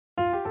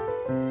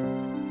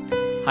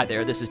Hi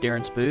there, this is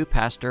Darren Spoo,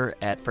 pastor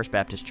at First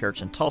Baptist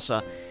Church in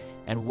Tulsa,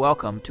 and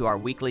welcome to our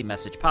weekly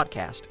message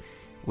podcast.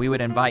 We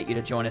would invite you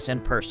to join us in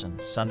person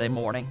Sunday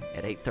morning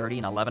at 8:30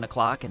 and 11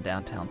 o'clock in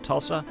downtown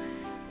Tulsa,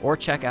 or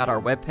check out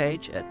our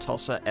webpage at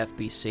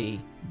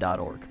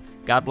tulsafbc.org.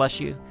 God bless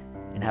you,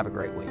 and have a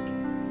great week.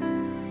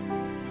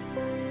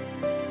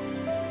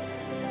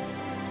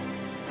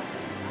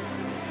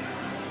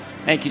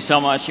 Thank you so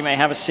much. You may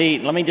have a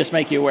seat. Let me just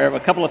make you aware of a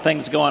couple of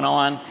things going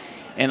on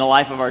in the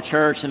life of our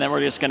church, and then we're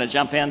just going to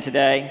jump in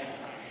today.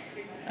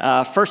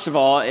 First of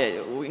all,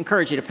 we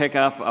encourage you to pick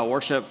up a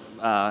worship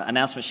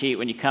announcement sheet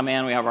when you come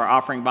in. We have our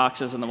offering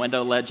boxes and the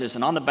window ledges,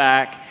 and on the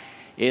back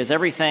is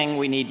everything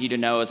we need you to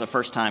know as a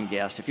first-time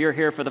guest. If you're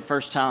here for the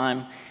first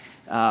time,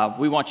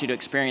 we want you to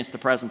experience the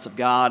presence of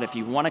God. If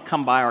you want to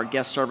come by our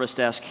guest service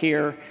desk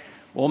here,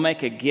 we'll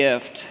make a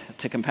gift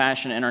to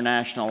Compassion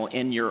International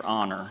in your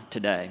honor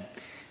today.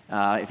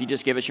 If you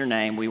just give us your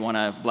name, we want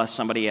to bless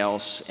somebody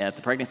else at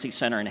the pregnancy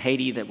center in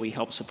Haiti that we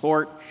help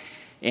support.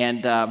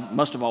 And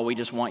most of all, we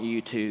just want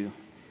you to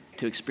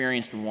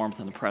experience the warmth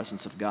and the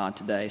presence of God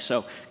today. So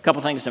a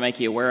couple things to make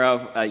you aware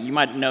of. You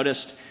might have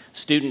noticed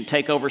Student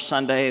Takeover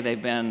Sunday.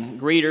 They've been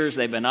greeters,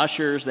 they've been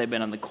ushers, they've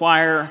been in the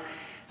choir.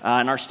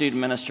 And our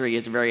student ministry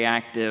is very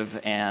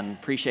active, and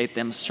appreciate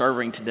them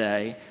serving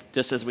today,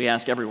 just as we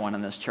ask everyone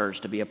in this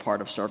church to be a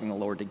part of serving the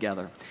Lord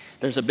together.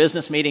 There's a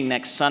business meeting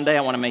next Sunday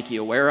I want to make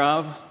you aware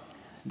of.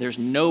 There's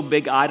no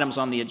big items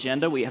on the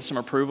agenda. We have some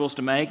approvals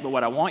to make, but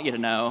what I want you to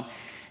know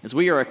is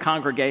we are a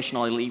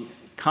congregationally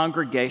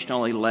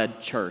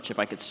led church. If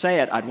I could say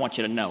it, I'd want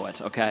you to know it,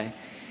 okay?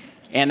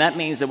 And that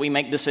means that we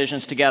make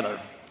decisions together.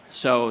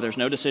 So there's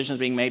no decisions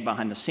being made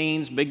behind the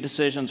scenes. Big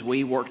decisions,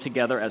 we work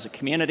together as a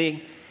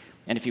community.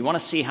 And if you want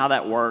to see how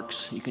that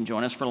works, you can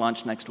join us for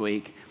lunch next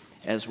week,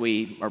 as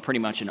we are pretty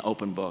much an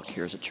open book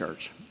here as a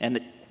church.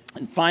 And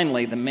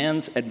finally, the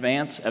men's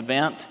advance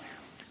event.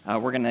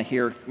 We're going to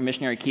hear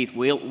missionary Keith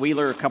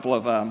Wheeler a couple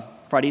of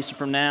Fridays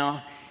from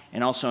now,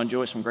 and also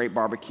enjoy some great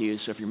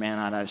barbecues. So if you're man,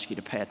 I'd ask you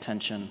to pay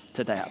attention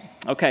to that.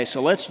 Okay,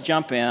 so let's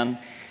jump in.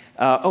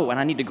 And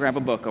I need to grab a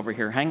book over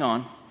here. Hang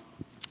on.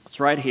 It's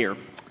right here.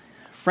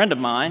 A friend of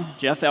mine,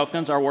 Jeff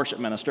Elkins, our worship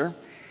minister,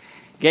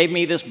 gave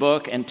me this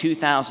book in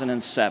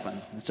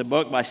 2007. It's a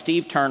book by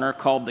Steve Turner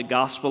called The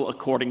Gospel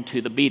According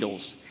to the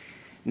Beatles.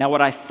 Now,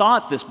 what I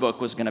thought this book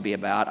was going to be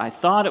about, I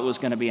thought it was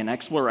going to be an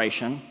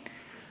exploration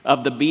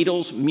of the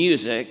Beatles'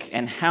 music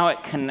and how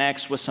it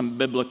connects with some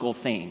biblical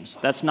themes.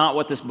 That's not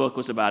what this book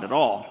was about at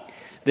all.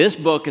 This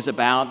book is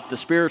about the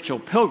spiritual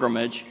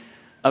pilgrimage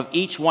of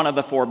each one of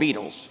the four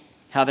Beatles,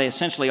 how they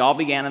essentially all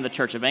began in the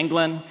Church of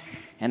England,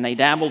 and they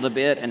dabbled a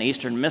bit in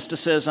Eastern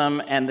mysticism,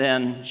 and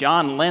then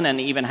John Lennon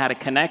even had a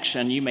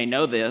connection, you may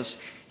know this,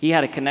 he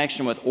had a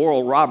connection with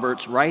Oral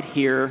Roberts right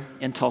here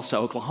in Tulsa,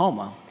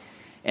 Oklahoma.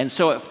 And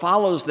so it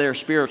follows their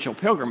spiritual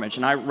pilgrimage,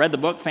 and I read the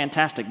book,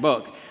 fantastic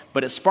book,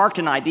 but it sparked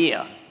an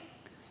idea.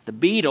 The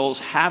Beatles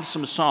have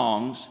some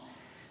songs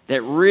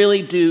that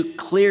really do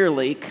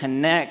clearly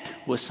connect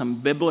with some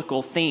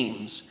biblical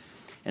themes.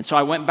 And so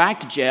I went back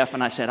to Jeff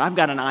and I said, I've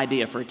got an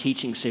idea for a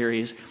teaching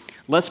series.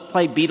 Let's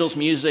play Beatles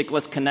music,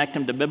 let's connect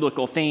them to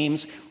biblical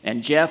themes.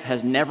 And Jeff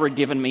has never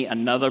given me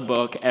another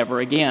book ever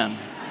again.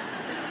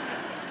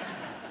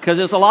 Because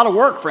it's a lot of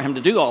work for him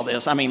to do all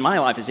this. I mean, my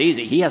life is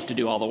easy. He has to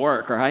do all the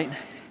work, right?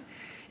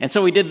 And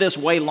so we did this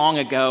way long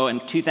ago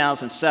in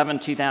 2007,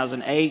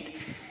 2008.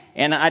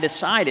 And I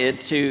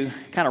decided to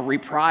kind of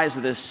reprise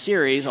this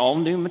series, all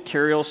new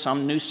material,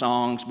 some new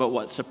songs, but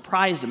what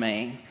surprised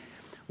me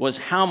was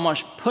how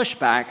much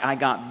pushback I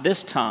got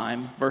this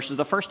time versus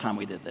the first time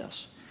we did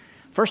this.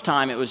 First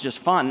time, it was just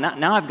fun.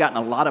 Now I've gotten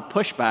a lot of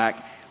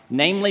pushback,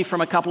 namely from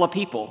a couple of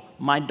people.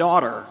 My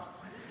daughter,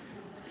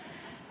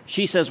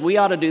 she says, we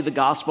ought to do the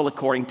gospel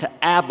according to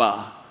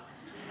ABBA.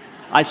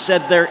 I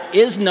said, there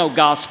is no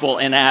gospel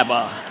in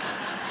ABBA.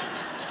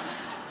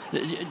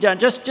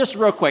 Just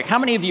real quick, how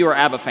many of you are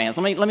ABBA fans?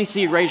 Let me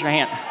see you raise your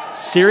hand.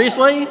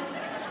 Seriously?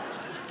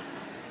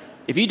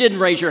 If you didn't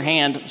raise your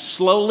hand,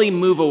 slowly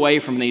move away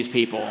from these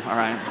people, all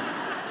right?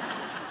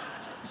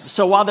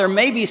 So while there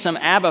may be some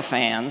ABBA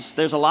fans,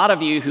 there's a lot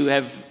of you who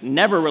have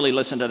never really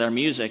listened to their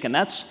music, and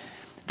that's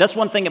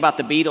one thing about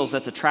the Beatles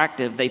that's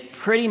attractive. They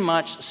pretty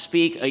much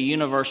speak a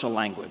universal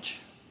language.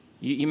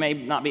 You may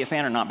not be a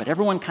fan or not, but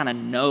everyone kind of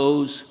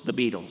knows the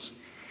Beatles.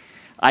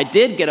 I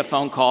did get a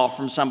phone call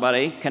from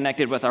somebody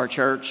connected with our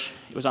church.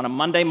 It was on a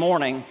Monday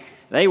morning.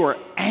 They were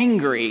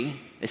angry.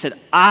 They said,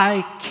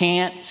 I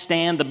can't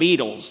stand the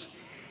Beatles.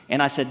 And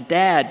I said,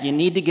 Dad, you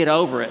need to get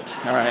over it,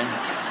 all right?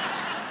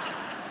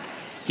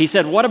 He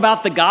said, what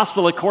about the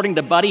gospel according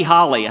to Buddy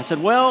Holly? I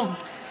said, well,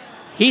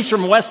 he's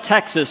from West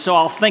Texas, so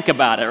I'll think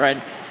about it,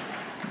 right?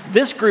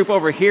 This group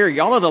over here,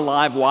 y'all are the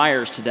live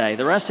wires today.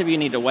 The rest of you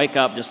need to wake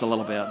up just a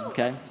little bit,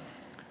 okay?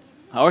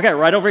 Okay,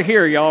 right over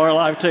here, y'all are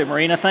live too.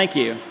 Marina, thank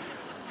you.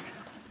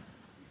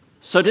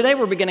 So today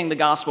we're beginning the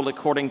gospel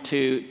according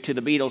to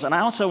the Beatles, and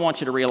I also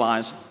want you to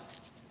realize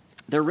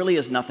there really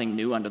is nothing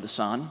new under the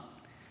sun.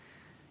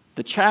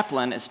 The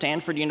chaplain at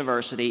Stanford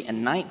University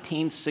in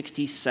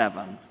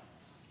 1967,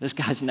 this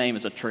guy's name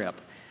is a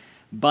trip.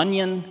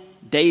 Bunyan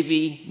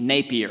Davy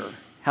Napier.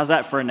 How's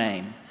that for a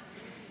name?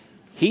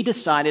 He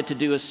decided to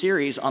do a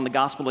series on the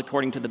gospel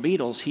according to the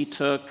Beatles. He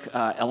took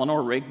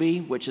Eleanor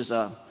Rigby, which is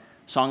a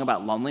song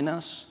about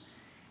loneliness.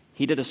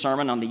 He did a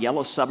sermon on the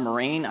Yellow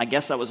Submarine. I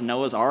guess that was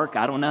Noah's Ark.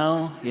 I don't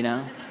know,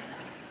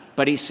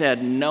 But he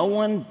said, no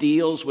one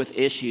deals with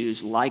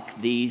issues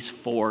like these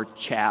four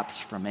chaps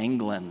from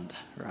England,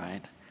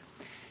 right?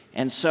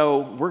 And so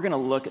we're going to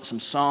look at some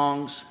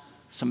songs,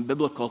 some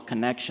biblical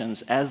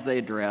connections as they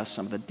address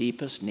some of the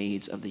deepest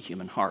needs of the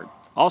human heart.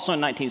 Also in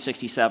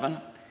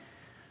 1967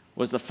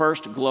 was the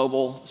first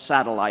global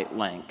satellite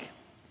link.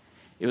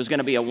 It was going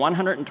to be a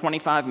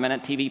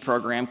 125-minute TV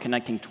program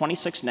connecting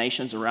 26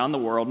 nations around the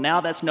world.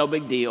 Now that's no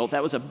big deal.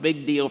 That was a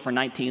big deal for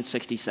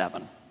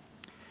 1967.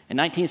 In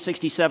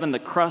 1967, the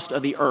crust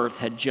of the earth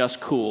had just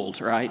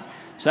cooled, right?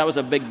 So that was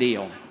a big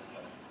deal.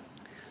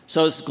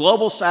 So this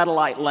global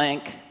satellite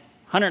link,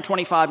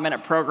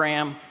 125-minute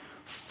program,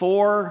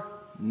 400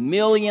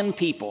 million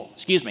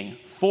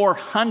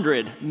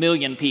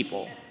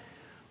people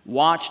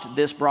watched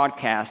this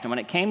broadcast. And when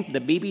it came to the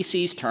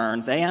BBC's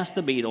turn, they asked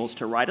the Beatles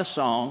to write a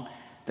song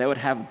that would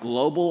have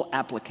global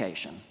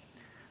application,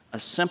 a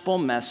simple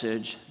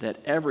message that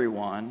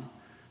everyone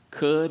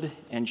could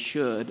and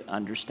should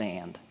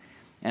understand.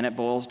 And it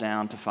boils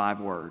down to 5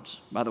 words.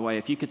 By the way,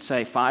 if you could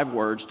say 5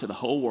 words to the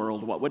whole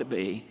world, what would it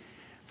be?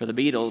 For the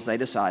Beatles, they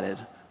decided,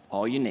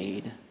 all you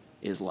need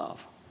is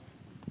love.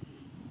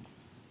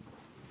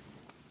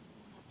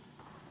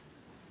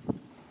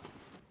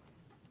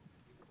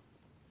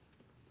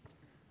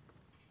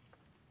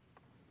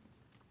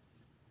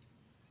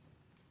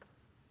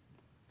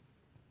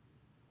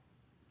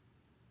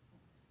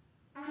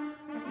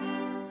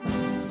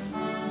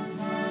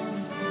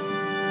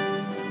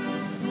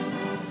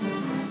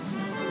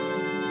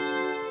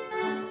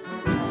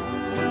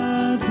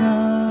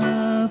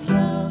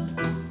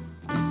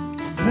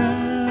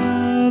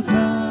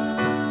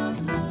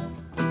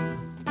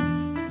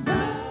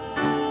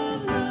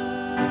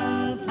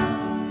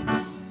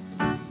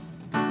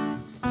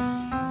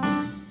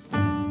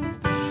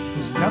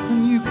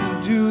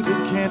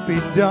 Be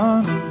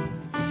done.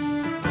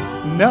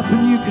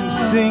 Nothing you can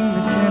sing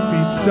that can't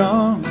be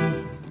sung.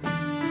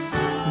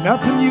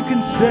 Nothing you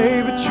can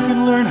say, but you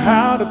can learn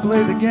how to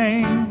play the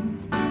game.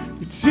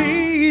 It's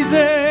easy.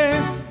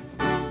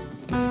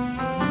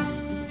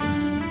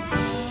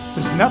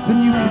 There's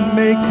nothing you can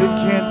make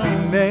that can't be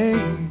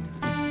made.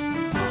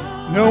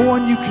 No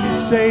one you can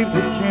save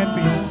that can't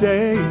be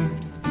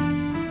saved.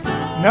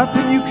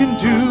 Nothing you can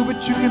do,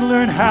 but you can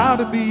learn how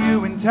to be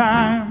you in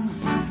time.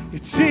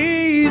 It's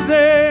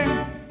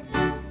easy.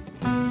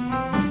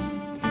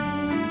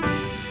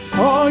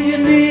 All you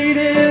need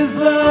is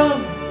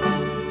love.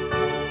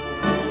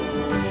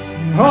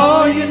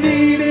 All you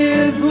need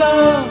is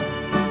love.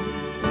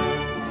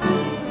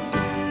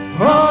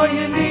 All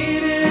you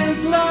need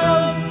is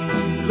love.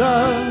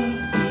 Love.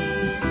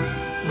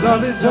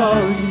 Love is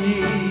all you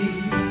need.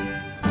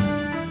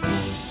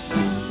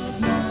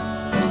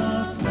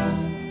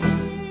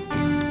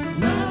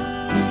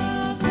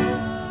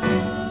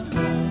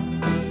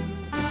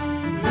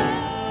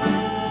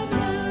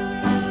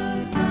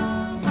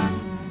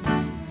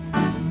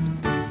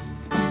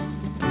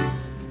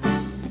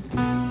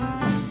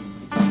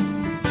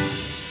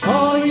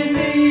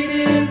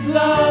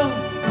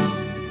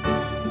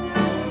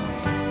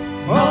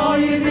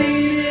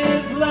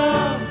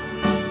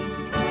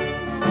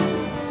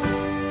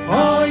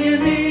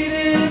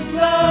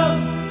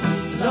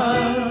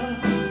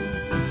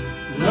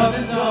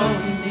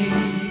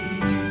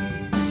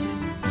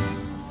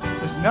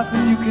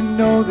 Nothing you can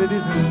know that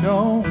isn't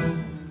known.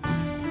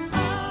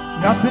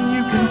 Nothing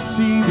you can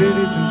see that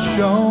isn't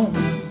shown.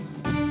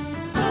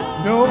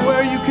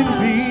 Nowhere you can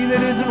be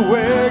that isn't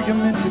where you're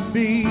meant to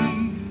be.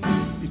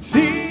 It's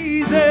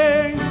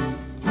easy.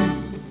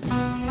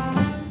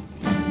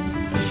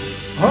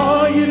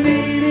 All you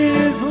need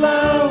is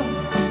love.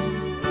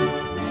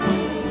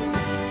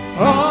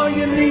 All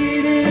you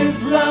need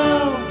is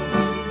love.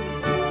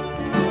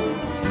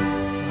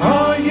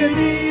 All you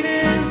need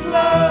is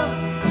love.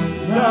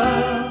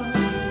 Love.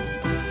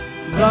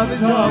 Love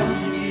is all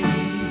you need.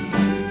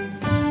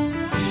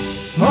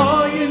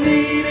 All you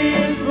need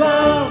is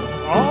love.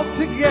 All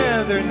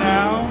together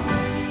now.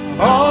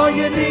 All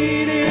you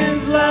need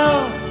is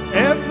love.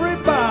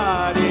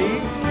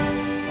 Everybody.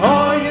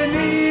 All you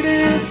need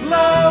is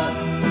love.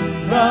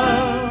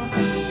 Love.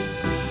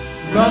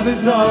 Love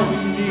is all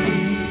you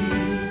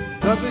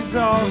need. Love is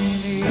all you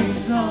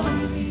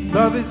need.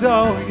 Love is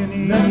all you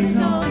need. Love is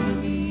all you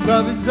need.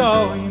 Love is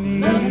all you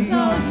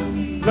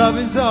need. Love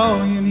is all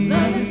you need.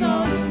 Love is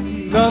all you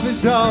need. Love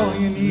is all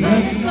you need.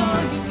 Love is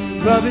all you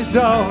need. Love is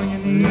all you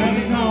need. Love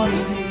is all you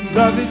need.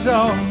 Love is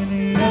all you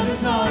need. Love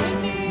is all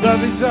you need.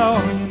 Love is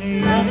all you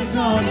need. Love is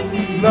all you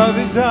need. Love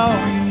is all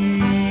you need.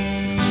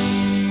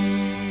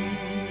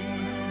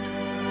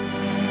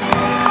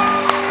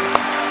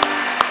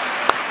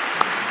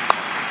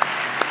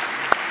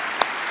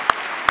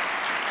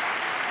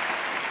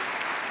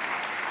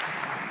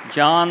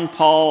 John,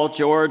 Paul,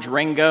 George,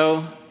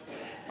 Ringo,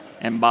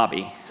 and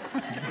Bobby.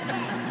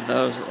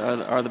 Those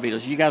are the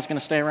Beatles. You guys going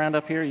to stay around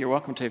up here? You're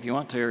welcome to if you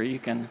want to, or you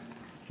can. Have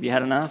you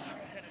had enough?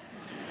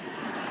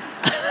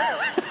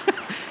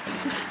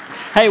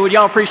 Hey, would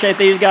y'all appreciate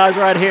these guys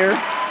right here?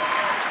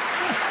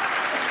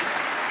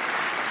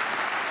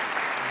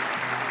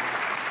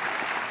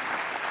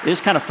 It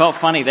just kind of felt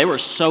funny. They were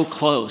so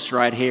close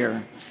right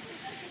here.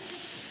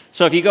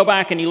 So if you go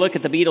back and you look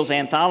at the Beatles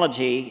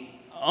anthology,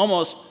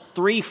 almost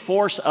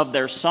 3/4 of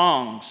their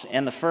songs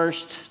in the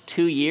first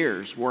 2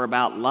 years were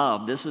about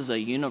love. This is a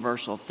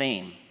universal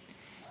theme.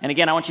 And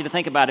again, I want you to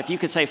think about if you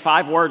could say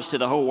 5 words to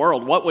the whole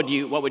world, what would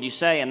you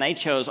say? And they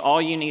chose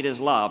all you need is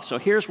love. So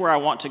here's where I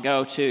want to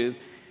go to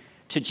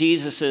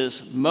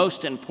Jesus'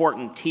 most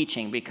important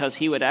teaching, because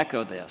he would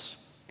echo this.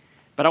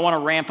 But I want to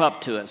ramp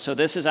up to it. So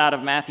this is out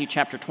of Matthew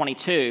chapter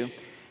 22,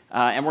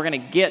 and we're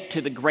going to get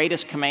to the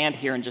greatest command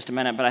here in just a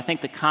minute, but I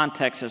think the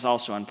context is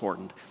also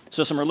important.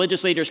 So some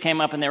religious leaders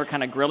came up and they were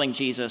kind of grilling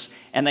Jesus,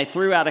 and they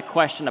threw out a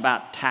question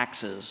about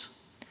taxes.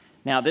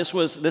 Now this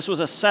was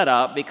a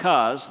setup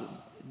because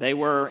they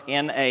were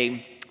in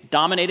a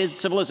dominated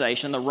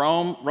civilization. The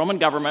Roman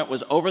government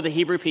was over the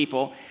Hebrew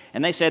people,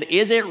 and they said,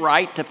 is it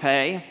right to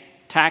pay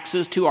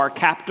taxes to our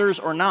captors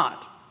or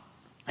not?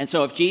 And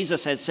so if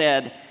Jesus had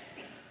said,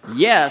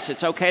 yes,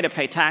 it's okay to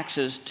pay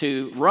taxes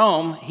to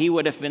Rome, he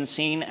would have been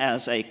seen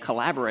as a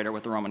collaborator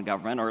with the Roman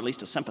government, or at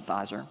least a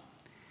sympathizer.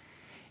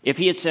 If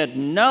he had said,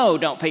 no,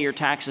 don't pay your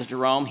taxes to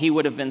Rome, he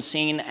would have been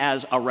seen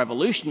as a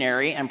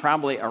revolutionary and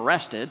probably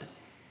arrested.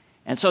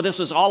 And so this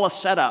was all a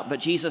setup, but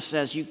Jesus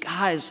says, you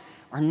guys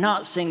are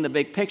not seeing the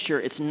big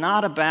picture. It's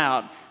not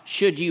about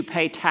should you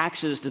pay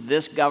taxes to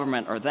this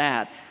government or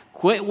that.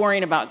 Quit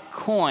worrying about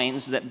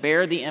coins that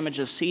bear the image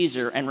of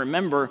Caesar, and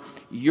remember,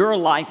 your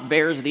life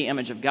bears the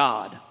image of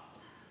God.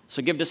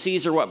 So give to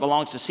Caesar what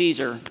belongs to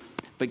Caesar,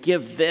 but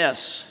give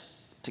this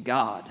to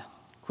God.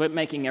 Quit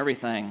making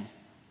everything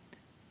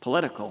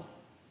political.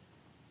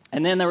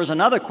 And then there was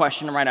another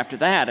question right after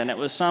that, and it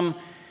was some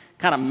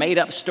kind of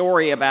made-up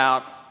story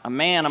about a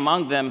man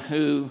among them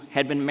who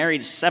had been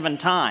married 7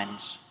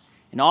 times,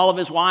 and all of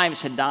his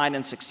wives had died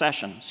in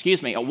succession.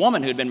 A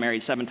woman who had been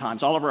married 7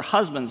 times. All of her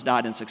husbands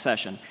died in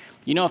succession.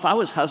 You know, if I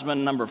was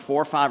husband number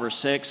 4, 5, or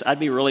 6, I'd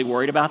be really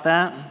worried about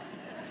that.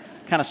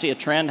 Kind of see a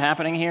trend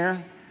happening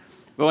here.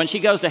 But when she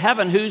goes to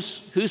heaven,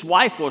 whose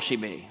wife will she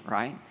be,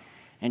 right?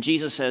 And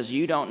Jesus says,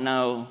 you don't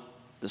know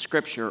the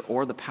scripture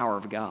or the power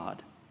of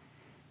God.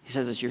 He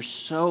says that you're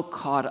so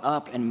caught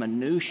up in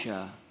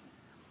minutia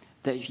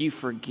that you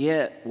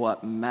forget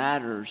what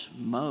matters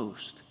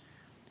most.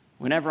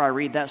 Whenever I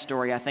read that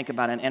story, I think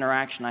about an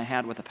interaction I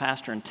had with a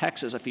pastor in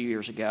Texas a few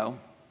years ago.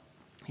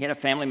 He had a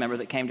family member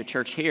that came to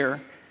church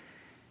here,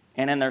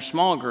 and in their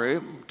small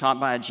group,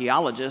 taught by a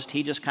geologist,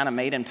 he just kind of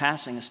made in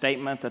passing a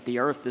statement that the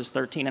earth is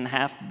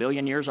 13.5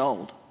 billion years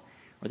old,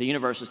 or the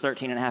universe is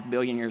 13.5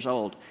 billion years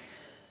old.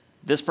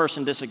 This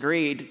person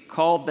disagreed,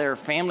 called their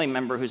family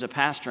member who's a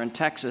pastor in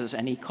Texas,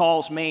 and he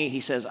calls me. He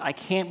says, I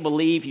can't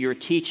believe you're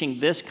teaching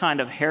this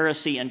kind of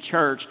heresy in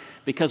church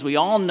because we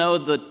all know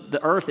that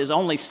the earth is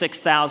only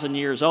 6,000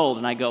 years old.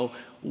 And I go,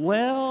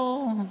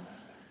 well,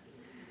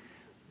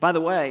 by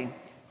the way,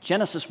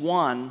 Genesis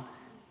 1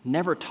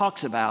 never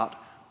talks about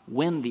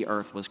when the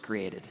earth was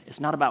created.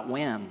 It's not about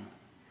when.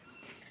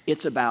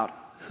 It's about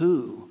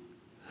who.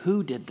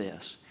 Who did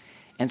this?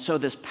 And so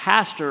this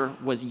pastor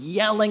was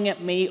yelling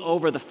at me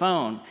over the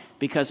phone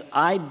because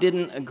I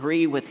didn't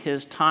agree with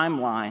his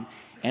timeline.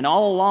 And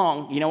all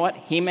along, you know what?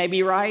 He may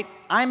be right.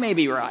 I may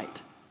be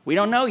right. We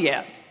don't know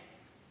yet.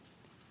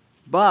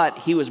 But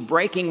he was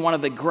breaking one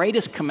of the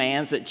greatest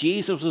commands that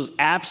Jesus was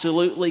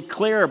absolutely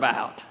clear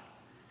about.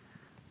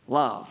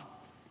 Love.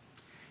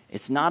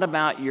 It's not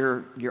about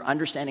your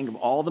understanding of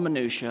all the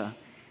minutia.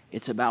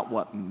 It's about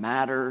what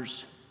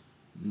matters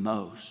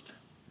most.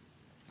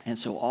 And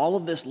so all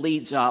of this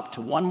leads up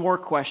to one more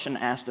question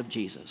asked of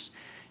Jesus.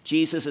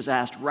 Jesus is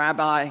asked,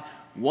 Rabbi,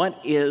 what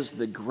is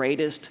the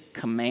greatest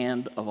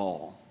command of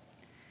all?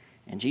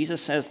 And Jesus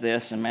says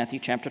this in Matthew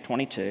chapter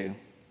 22,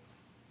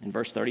 in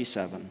verse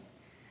 37.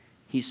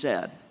 He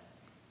said,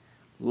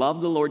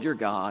 love the Lord your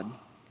God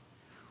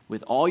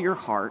with all your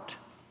heart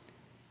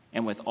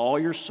and with all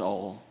your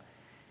soul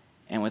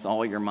and with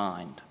all your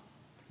mind.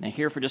 Now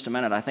here for just a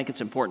minute, I think it's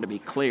important to be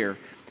clear.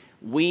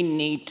 We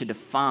need to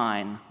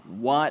define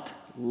what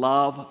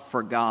love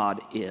for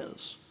God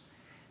is.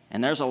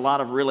 And there's a lot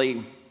of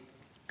really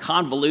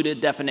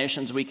convoluted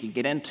definitions we could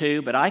get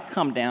into, but I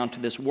come down to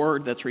this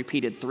word that's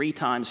repeated 3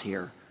 times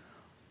here,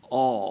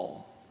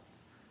 all.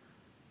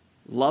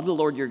 Love the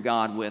Lord your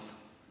God with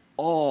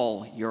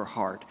all your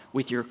heart,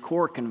 with your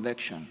core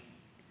conviction.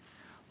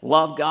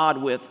 Love God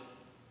with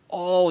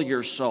all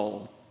your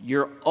soul,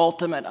 your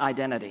ultimate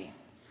identity.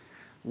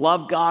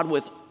 Love God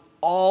with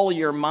all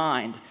your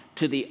mind,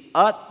 to the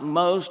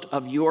utmost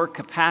of your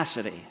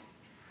capacity.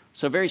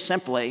 So very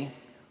simply,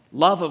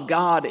 love of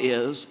God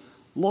is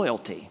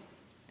loyalty.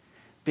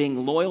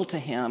 Being loyal to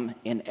Him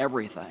in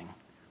everything.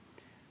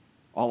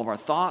 All of our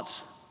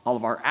thoughts, all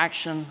of our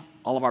action,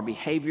 all of our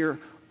behavior,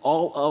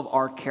 all of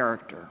our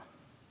character.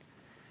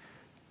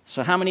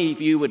 So how many of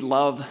you would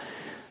love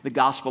the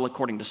gospel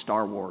according to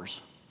Star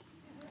Wars?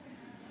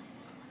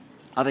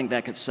 I think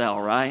that could sell,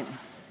 right?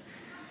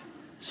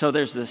 So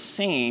there's this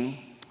scene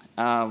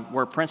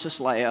where Princess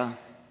Leia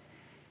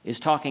is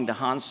talking to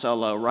Han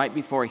Solo right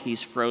before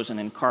he's frozen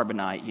in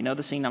carbonite. You know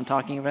the scene I'm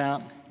talking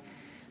about?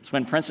 It's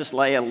when Princess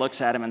Leia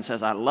looks at him and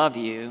says, "I love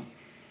you."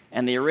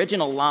 And the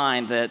original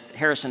line that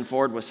Harrison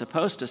Ford was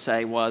supposed to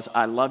say was,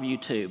 "I love you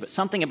too." But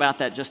something about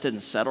that just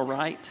didn't settle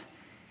right.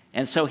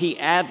 And so he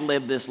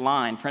ad-libbed this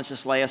line.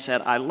 Princess Leia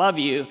said, "I love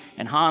you."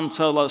 And Han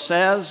Solo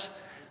says,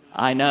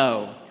 "I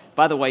know."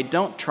 By the way,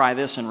 don't try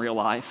this in real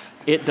life.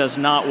 It does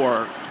not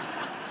work.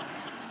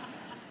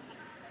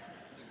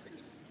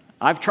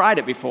 I've tried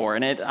it before,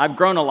 and I've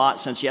grown a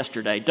lot since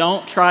yesterday.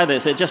 Don't try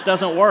this. It just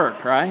doesn't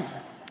work, right?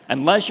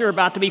 Unless you're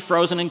about to be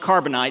frozen in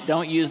carbonite,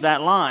 don't use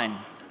that line.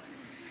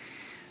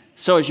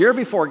 So as you're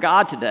before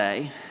God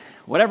today,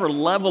 whatever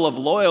level of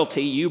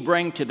loyalty you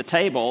bring to the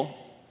table,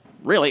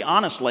 really,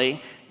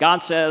 honestly,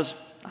 God says,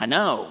 "I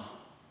know.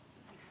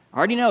 I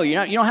already know. You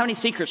don't have any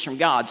secrets from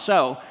God."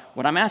 So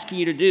what I'm asking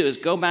you to do is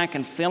go back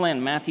and fill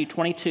in Matthew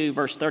 22,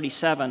 verse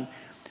 37,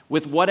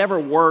 with whatever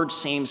word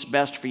seems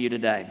best for you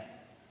today.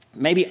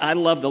 Maybe I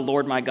love the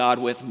Lord my God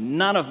with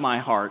none of my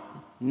heart,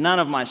 none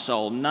of my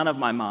soul, none of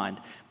my mind.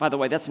 By the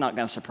way, that's not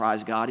going to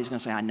surprise God. He's going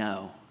to say, "I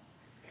know."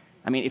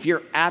 I mean, if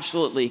you're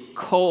absolutely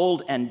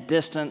cold and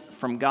distant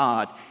from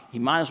God, you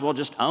might as well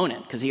just own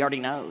it because he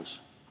already knows.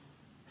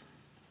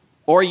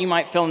 Or you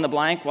might fill in the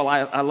blank, "Well,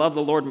 I love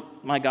the Lord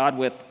my God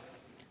with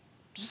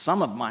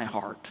some of my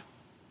heart,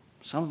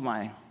 some of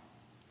my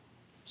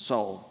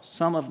soul,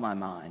 some of my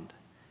mind."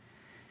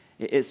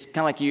 It's kind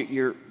of like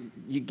you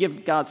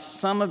give God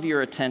some of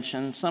your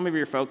attention, some of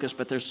your focus,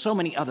 but there's so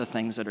many other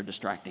things that are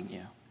distracting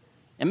you.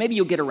 And maybe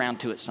you'll get around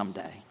to it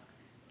someday.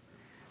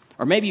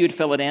 Or maybe you'd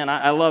fill it in,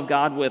 "I love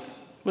God with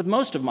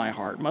most of my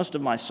heart, most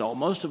of my soul,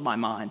 most of my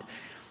mind."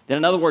 Then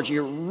in other words,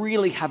 you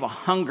really have a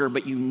hunger,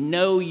 but you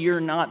know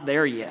you're not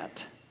there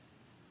yet.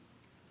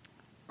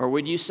 Or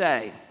would you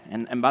say,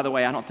 and by the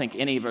way, I don't think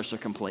any of us are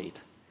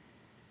complete,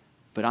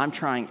 but I'm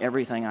trying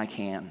everything I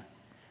can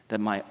that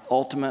my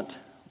ultimate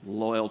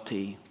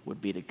loyalty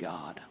would be to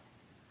God.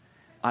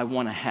 I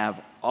want to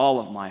have all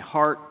of my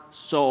heart,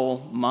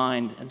 soul,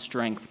 mind, and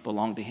strength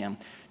belong to him.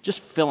 Just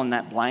fill in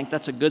that blank.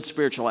 That's a good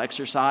spiritual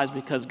exercise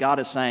because God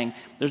is saying,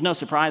 there's no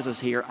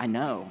surprises here. I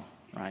know,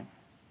 right?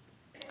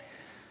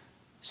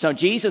 So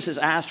Jesus is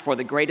asked for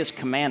the greatest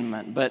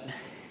commandment, but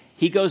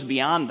he goes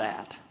beyond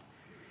that.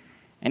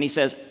 And he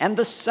says, "And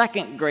the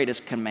second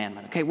greatest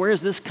commandment." Okay, where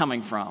is this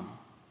coming from?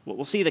 Well,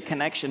 we'll see the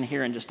connection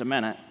here in just a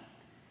minute.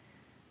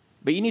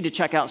 But you need to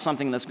check out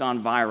something that's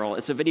gone viral.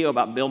 It's a video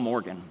about Bill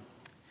Morgan.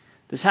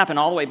 This happened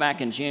all the way back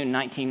in June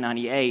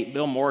 1998.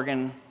 Bill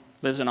Morgan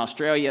lives in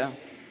Australia.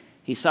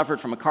 He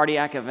suffered from a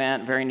cardiac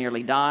event, very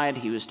nearly died.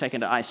 He was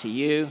taken to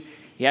ICU.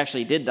 He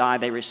actually did die.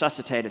 They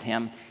resuscitated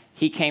him.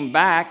 He came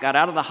back, got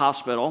out of the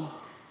hospital.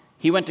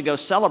 He went to go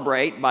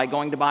celebrate by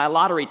going to buy a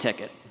lottery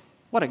ticket.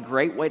 What a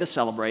great way to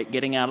celebrate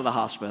getting out of the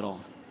hospital.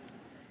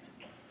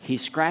 He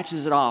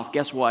scratches it off.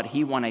 Guess what?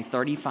 He won a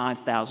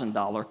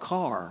 $35,000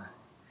 car.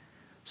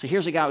 So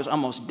here's a guy who's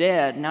almost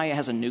dead. Now he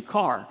has a new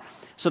car.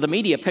 So the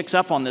media picks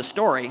up on this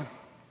story.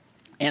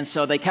 And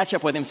so they catch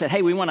up with him and said,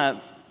 "Hey, we want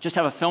to just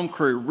have a film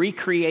crew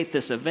recreate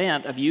this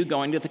event of you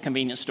going to the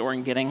convenience store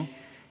and getting,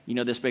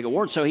 this big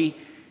award." So he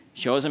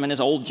shows him in his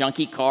old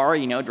junky car,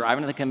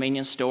 driving to the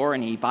convenience store,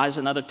 and he buys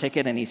another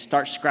ticket and he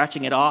starts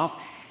scratching it off.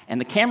 And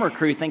the camera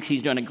crew thinks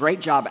he's doing a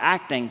great job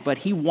acting, but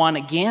he won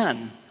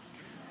again,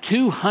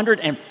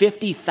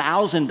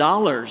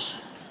 $250,000.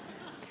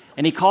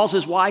 And he calls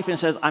his wife and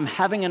says, "I'm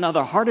having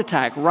another heart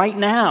attack right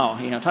now."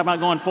 Talk about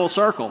going full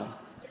circle.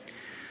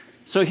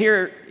 So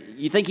here,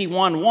 you think he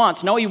won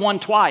once. No, he won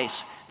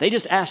twice. They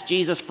just asked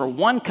Jesus for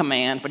one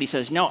command, but he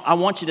says, "No, I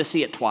want you to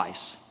see it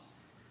twice.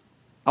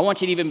 I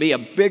want you to even be a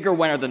bigger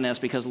winner than this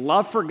because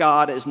love for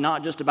God is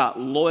not just about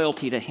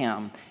loyalty to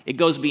him. It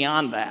goes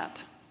beyond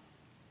that."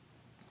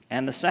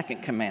 And the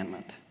second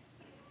commandment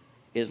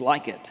is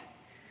like it.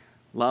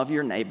 Love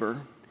your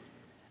neighbor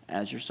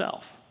as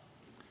yourself.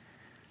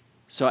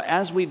 So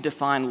as we've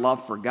defined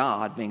love for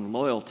God being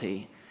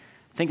loyalty,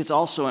 I think it's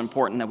also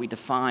important that we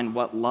define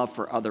what love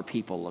for other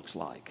people looks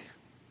like.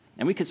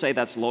 And we could say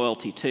that's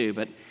loyalty too,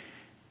 but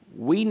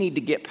we need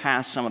to get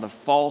past some of the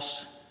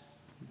false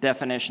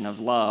definition of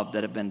love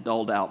that have been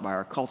doled out by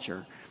our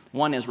culture.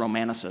 One is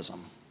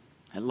romanticism,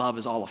 and love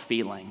is all a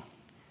feeling.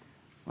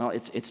 Well,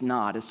 it's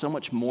not. It's so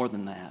much more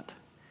than that.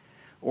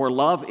 Or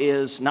love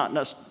is not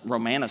just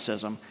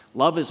romanticism.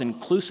 Love is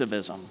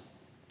inclusivism,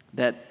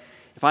 that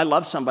if I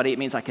love somebody, it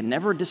means I can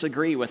never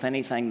disagree with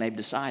anything they've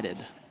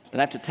decided, that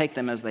I have to take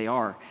them as they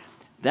are.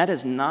 That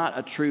is not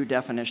a true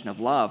definition of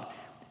love.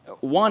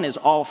 One is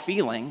all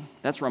feeling,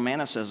 that's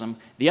romanticism.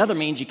 The other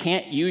means you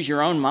can't use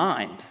your own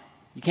mind.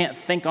 You can't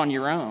think on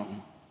your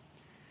own.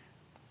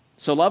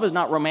 So love is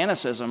not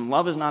romanticism.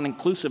 Love is not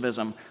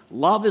inclusivism.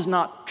 Love is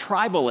not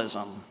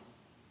tribalism.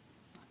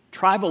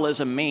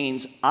 Tribalism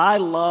means I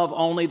love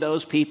only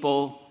those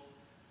people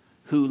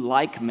who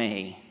like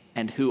me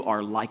and who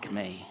are like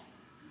me.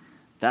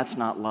 That's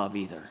not love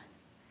either.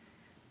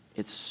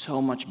 It's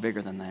so much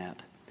bigger than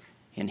that.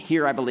 And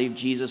here I believe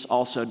Jesus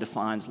also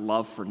defines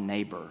love for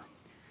neighbor.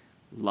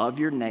 Love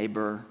your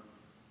neighbor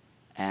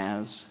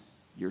as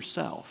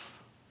yourself.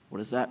 What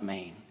does that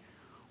mean?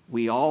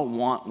 We all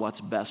want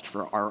what's best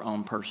for our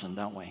own person,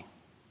 don't we?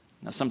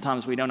 Now,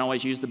 sometimes we don't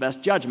always use the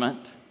best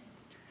judgment,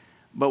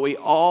 but we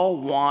all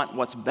want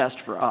what's best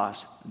for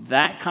us.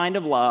 That kind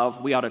of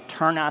love, we ought to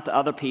turn out to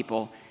other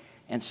people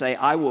and say,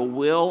 I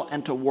will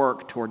and to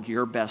work toward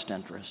your best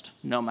interest,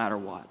 no matter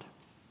what.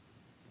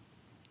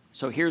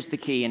 So here's the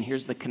key, and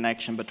here's the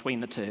connection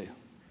between the two.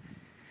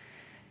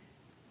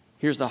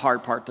 Here's the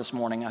hard part this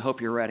morning. I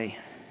hope you're ready.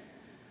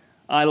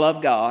 I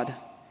love God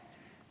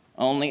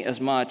only as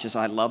much as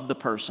I love the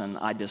person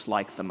I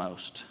dislike the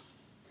most.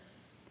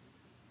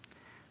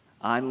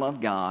 I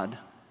love God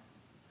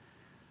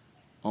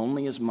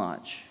only as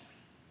much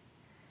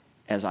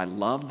as I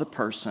love the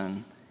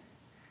person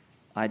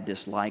I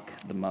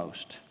dislike the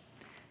most.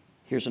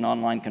 Here's an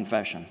online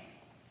confession.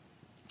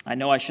 I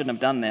know I shouldn't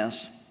have done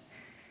this,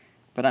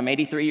 but I'm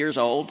 83 years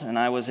old, and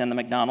I was in the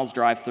McDonald's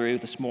drive-thru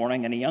this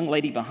morning, and a young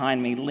lady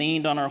behind me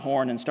leaned on her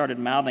horn and started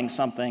mouthing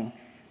something.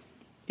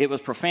 It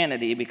was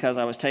profanity because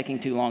I was taking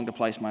too long to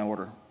place my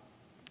order.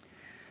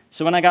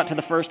 So when I got to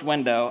the first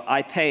window,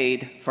 I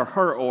paid for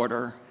her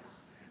order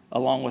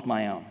along with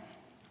my own.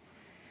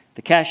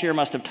 The cashier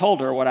must have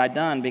told her what I'd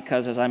done,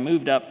 because as I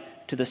moved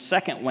up to the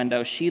second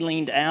window, she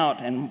leaned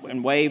out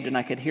and waved, and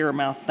I could hear her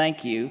mouth,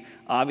 thank you,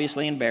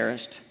 obviously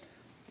embarrassed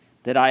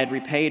that I had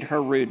repaid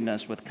her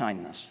rudeness with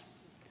kindness.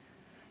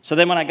 So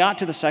then when I got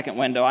to the second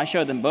window, I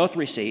showed them both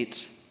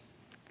receipts,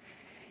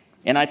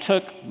 and I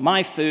took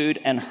my food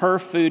and her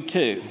food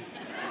too.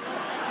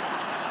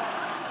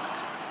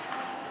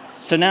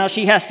 So now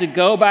she has to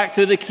go back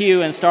through the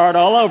queue and start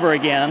all over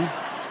again.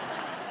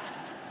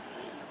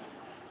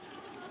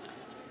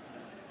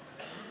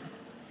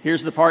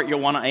 Here's the part you'll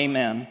want to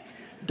amen.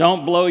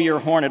 Don't blow your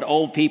horn at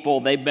old people.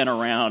 They've been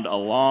around a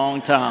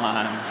long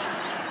time.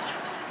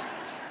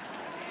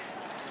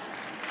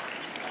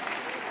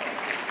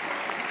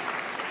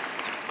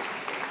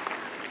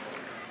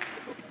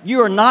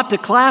 You are not to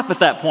clap at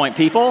that point,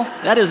 people.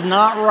 That is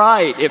not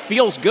right. It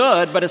feels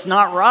good, but it's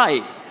not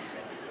right.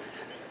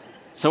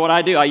 So what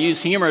I do, I use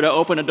humor to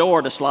open a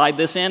door to slide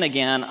this in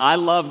again. I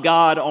love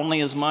God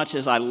only as much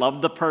as I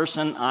love the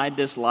person I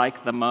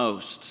dislike the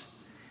most.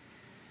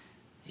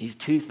 These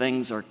two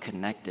things are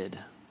connected.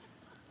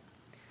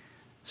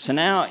 So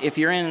now, if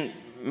you're in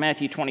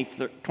Matthew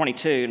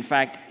 22, in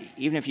fact,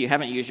 even if you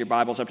haven't used your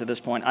Bibles up to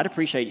this point, I'd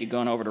appreciate you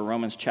going over to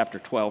Romans chapter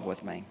 12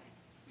 with me.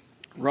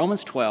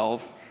 Romans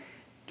 12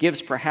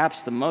 gives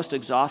perhaps the most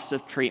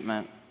exhaustive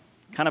treatment,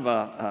 kind of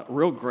a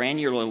real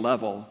granular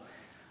level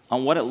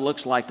on what it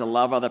looks like to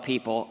love other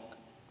people,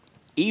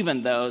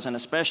 even those, and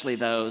especially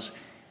those,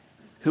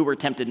 who we're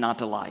tempted not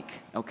to like,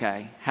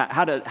 okay?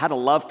 How to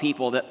love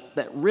people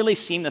that really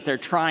seem that they're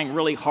trying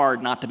really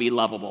hard not to be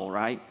lovable,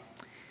 right?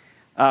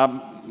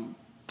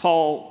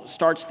 Paul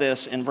starts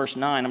this in verse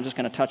 9. I'm just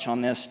going to touch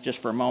on this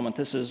just for a moment.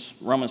 This is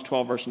Romans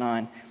 12, verse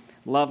 9.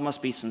 Love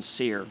must be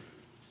sincere.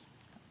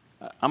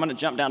 I'm going to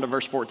jump down to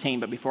verse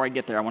 14, but before I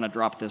get there, I want to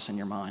drop this in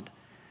your mind.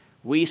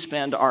 We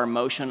spend our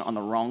emotion on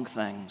the wrong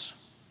things.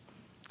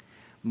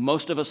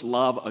 Most of us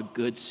love a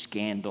good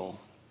scandal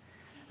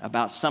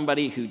about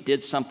somebody who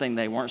did something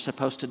they weren't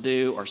supposed to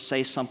do or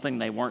say something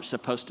they weren't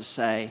supposed to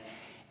say,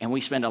 and we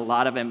spend a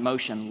lot of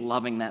emotion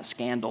loving that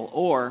scandal.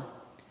 Or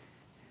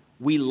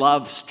we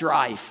love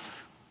strife.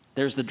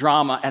 There's the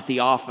drama at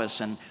the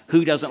office and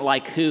who doesn't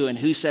like who and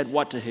who said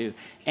what to who.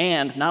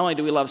 And not only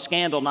do we love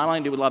scandal, not only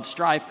do we love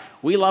strife,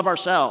 we love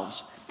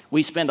ourselves.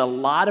 We spend a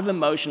lot of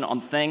emotion on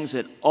things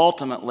that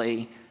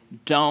ultimately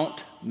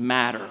don't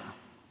matter,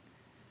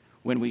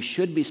 when we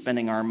should be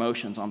spending our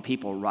emotions on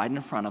people right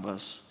in front of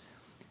us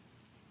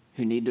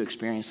who need to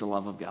experience the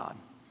love of God.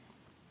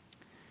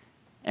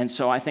 And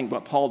so I think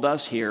what Paul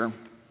does here,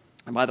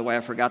 and by the way,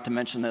 I forgot to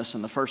mention this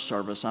in the first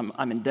service,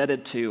 I'm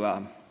indebted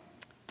to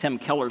Tim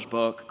Keller's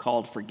book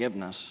called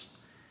Forgiveness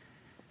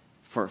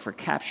for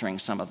capturing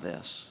some of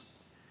this.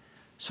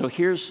 So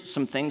here's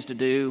some things to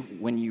do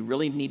when you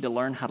really need to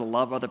learn how to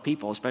love other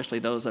people, especially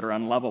those that are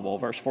unlovable.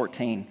 Verse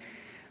 14,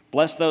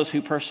 bless those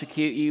who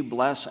persecute you,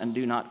 bless and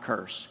do not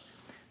curse.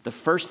 The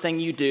first thing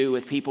you do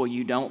with people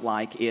you don't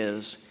like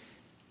is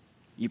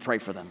you pray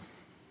for them.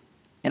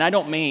 And I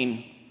don't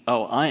mean,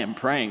 oh, I am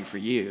praying for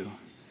you.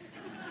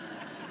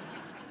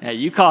 Yeah,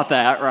 you caught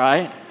that,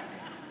 right?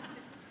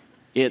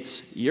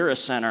 It's, you're a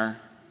sinner,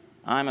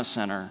 I'm a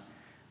sinner.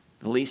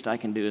 The least I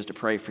can do is to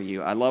pray for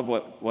you. I love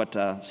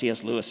what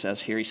C.S. Lewis says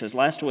here. He says,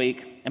 last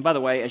week, and by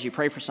the way, as you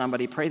pray for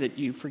somebody, pray that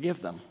you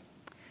forgive them.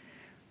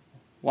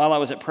 While I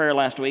was at prayer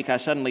last week, I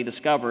suddenly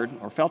discovered,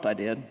 or felt I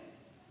did,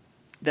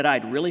 that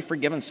I'd really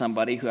forgiven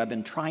somebody who I'd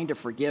been trying to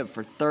forgive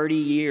for 30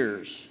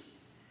 years,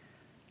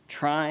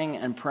 trying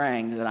and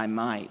praying that I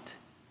might.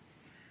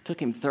 It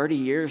took him 30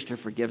 years to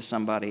forgive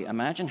somebody.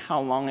 Imagine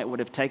how long it would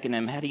have taken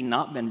him had he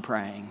not been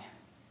praying.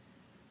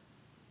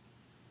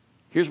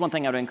 Here's one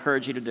thing I would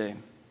encourage you to do.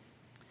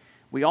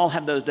 We all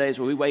have those days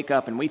where we wake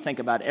up and we think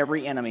about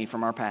every enemy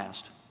from our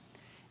past.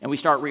 And we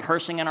start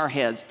rehearsing in our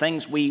heads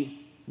things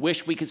we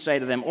wish we could say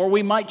to them, or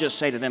we might just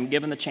say to them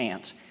given the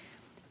chance.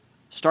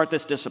 Start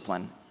this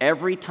discipline.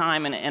 Every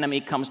time an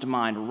enemy comes to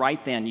mind,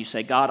 right then you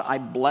say, God, I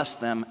bless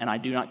them and I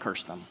do not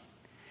curse them.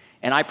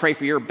 And I pray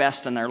for your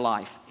best in their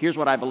life. Here's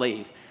what I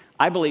believe.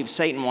 I believe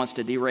Satan wants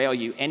to derail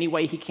you any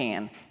way he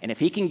can. And if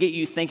he can get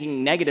you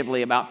thinking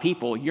negatively about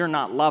people, you're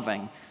not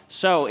loving.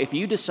 So if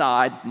you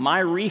decide, my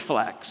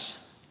reflex,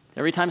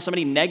 every time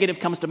somebody negative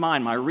comes to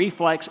mind, my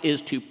reflex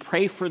is to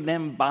pray for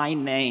them by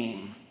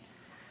name,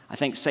 I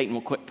think Satan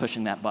will quit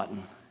pushing that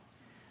button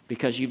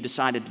because you've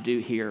decided to do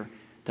here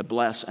to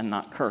bless and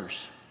not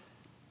curse.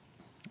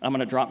 I'm going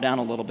to drop down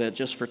a little bit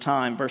just for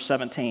time. Verse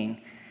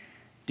 17,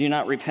 do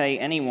not repay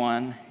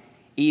anyone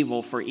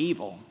evil for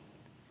evil.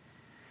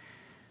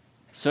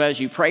 So as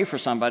you pray for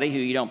somebody who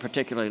you don't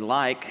particularly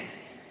like,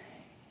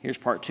 here's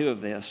part 2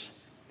 of this.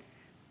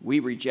 We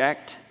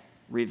reject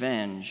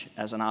revenge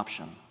as an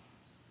option.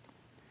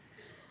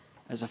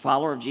 As a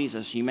follower of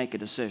Jesus, you make a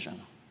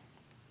decision.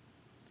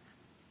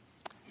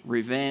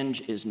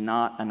 Revenge is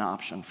not an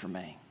option for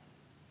me.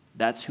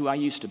 That's who I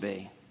used to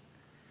be.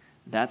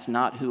 That's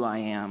not who I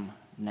am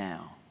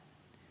now.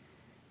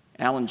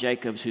 Alan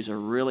Jacobs, who's a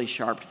really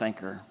sharp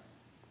thinker,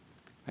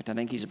 in fact, I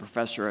think he's a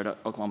professor at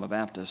Oklahoma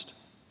Baptist,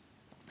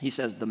 he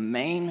says the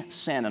main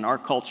sin in our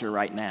culture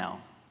right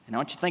now, and I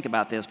want you to think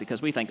about this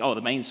because we think,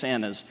 the main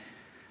sin is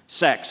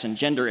sex and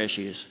gender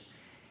issues.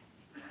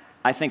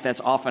 I think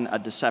that's often a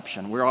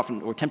deception.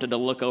 We're tempted to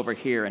look over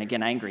here and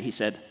get angry. He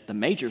said the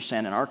major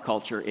sin in our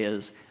culture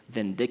is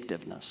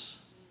vindictiveness.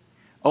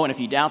 And if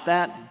you doubt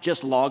that,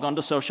 just log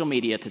onto social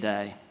media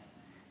today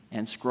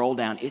and scroll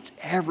down. It's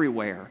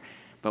everywhere.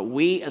 But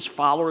we as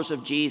followers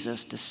of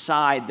Jesus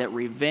decide that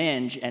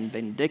revenge and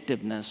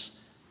vindictiveness,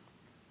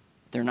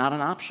 they're not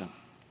an option.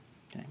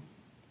 Okay?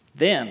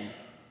 Then,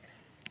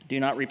 do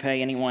not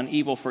repay anyone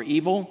evil for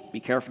evil. Be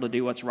careful to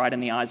do what's right in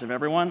the eyes of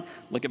everyone.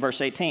 Look at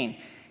verse 18.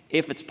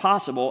 If it's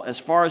possible, as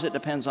far as it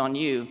depends on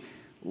you,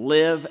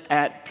 live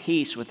at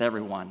peace with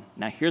everyone.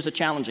 Now, here's a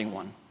challenging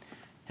one.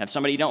 Have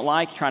somebody you don't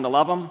like, trying to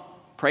love them,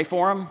 pray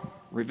for them.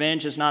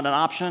 Revenge is not an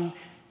option.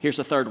 Here's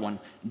the third one.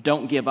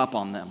 Don't give up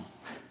on them.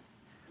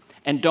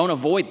 And don't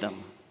avoid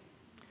them.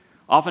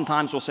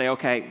 Oftentimes we'll say,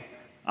 okay,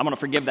 I'm going to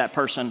forgive that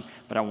person,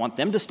 but I want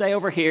them to stay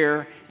over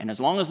here, and as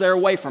long as they're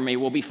away from me,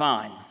 we'll be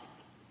fine.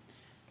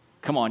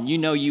 Come on, you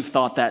know you've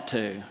thought that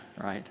too,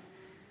 right?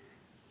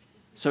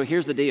 So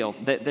here's the deal.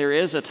 There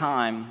is a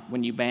time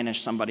when you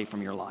banish somebody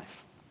from your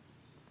life.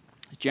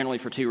 Generally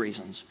for 2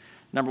 reasons.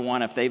 Number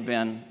one, if they've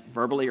been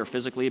verbally or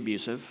physically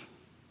abusive.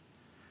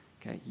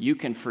 Okay, you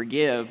can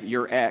forgive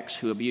your ex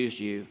who abused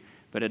you,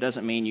 but it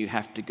doesn't mean you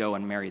have to go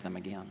and marry them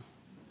again.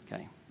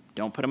 Okay,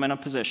 don't put them in a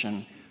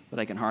position where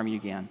they can harm you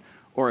again.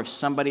 Or if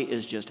somebody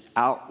is just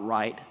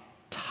outright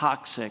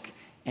toxic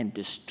and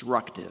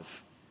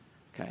destructive.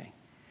 Okay,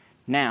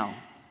 now,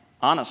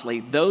 honestly,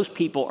 those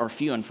people are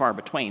few and far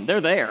between.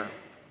 They're there.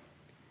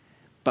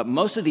 But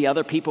most of the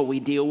other people we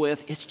deal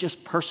with, it's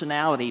just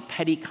personality,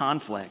 petty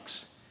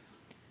conflicts.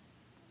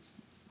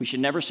 We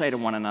should never say to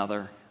one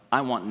another,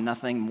 I want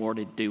nothing more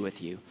to do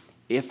with you.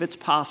 If it's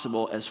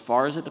possible, as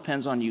far as it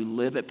depends on you,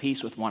 live at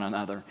peace with one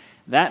another.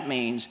 That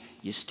means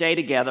you stay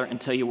together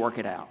until you work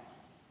it out.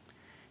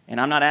 And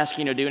I'm not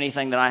asking you to do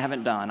anything that I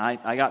haven't done.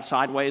 I got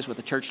sideways with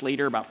a church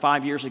leader about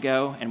 5 years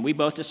ago, and we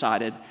both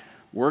decided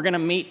we're going to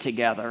meet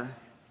together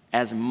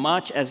as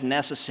much as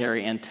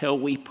necessary until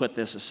we put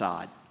this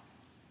aside.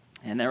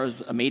 And there was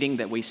a meeting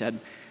that we said,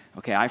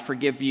 okay, I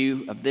forgive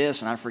you of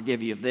this, and I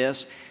forgive you of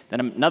this. Then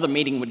another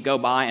meeting would go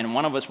by, and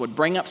one of us would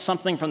bring up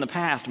something from the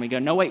past, and we go,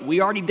 no, wait, we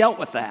already dealt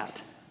with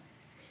that.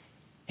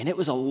 And it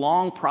was a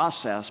long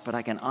process, but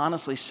I can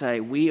honestly say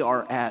we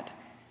are at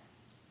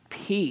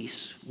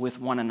peace with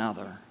one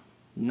another,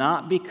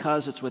 not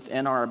because it's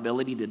within our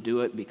ability to do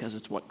it, because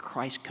it's what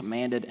Christ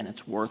commanded, and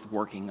it's worth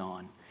working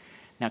on.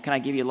 Now, can I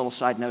give you a little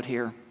side note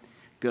here?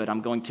 Good, I'm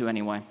going to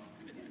anyway.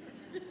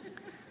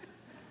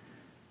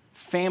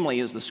 Family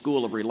is the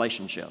school of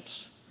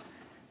relationships.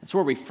 It's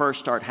where we first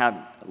start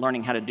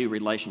learning how to do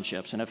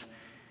relationships. And if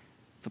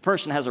a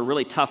person has a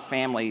really tough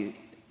family,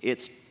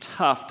 it's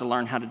tough to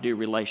learn how to do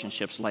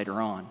relationships later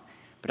on.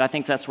 But I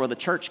think that's where the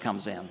church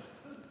comes in.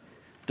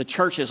 The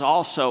church is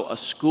also a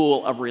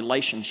school of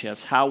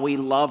relationships, how we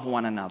love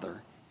one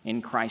another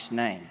in Christ's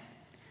name.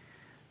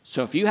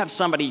 So if you have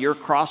somebody you're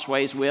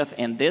crossways with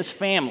in this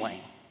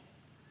family,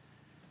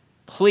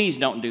 please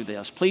don't do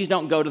this. Please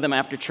don't go to them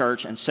after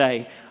church and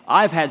say,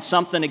 I've had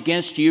something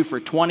against you for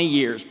 20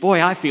 years.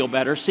 Boy, I feel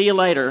better. See you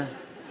later.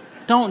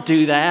 Don't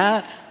do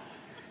that.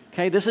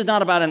 Okay, this is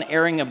not about an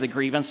airing of the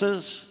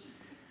grievances.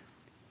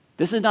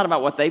 This is not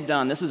about what they've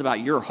done. This is about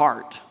your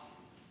heart.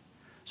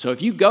 So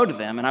if you go to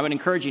them, and I would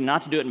encourage you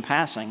not to do it in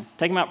passing,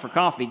 take them out for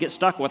coffee, get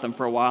stuck with them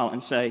for a while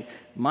and say,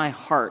 my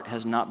heart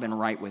has not been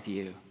right with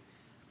you.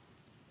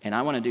 And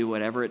I want to do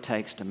whatever it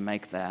takes to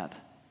make that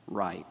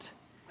right.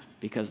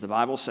 Because the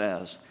Bible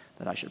says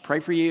that I should pray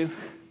for you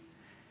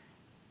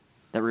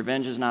that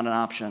revenge is not an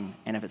option,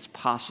 and if it's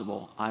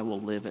possible, I will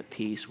live at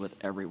peace with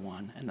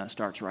everyone. And that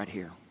starts right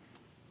here.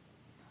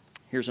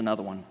 Here's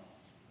another one.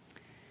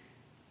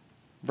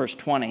 Verse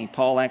 20,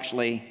 Paul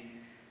actually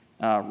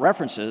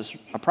references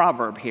a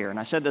proverb here. And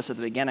I said this at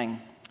the beginning.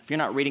 If you're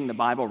not reading the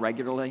Bible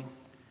regularly,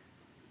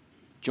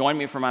 join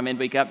me for my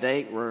midweek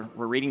update. We're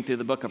reading through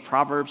the book of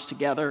Proverbs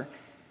together.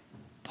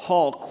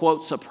 Paul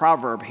quotes a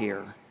proverb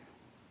here.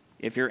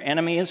 If your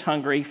enemy is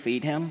hungry,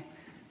 feed him.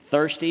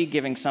 Thirsty,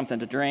 giving something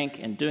to drink.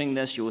 In doing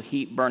this, you will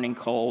heap burning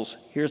coals.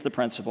 Here's the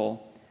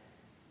principle.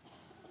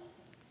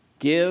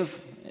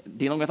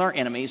 Dealing with our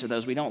enemies or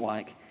those we don't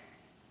like,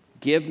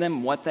 give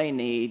them what they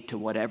need to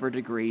whatever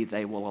degree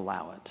they will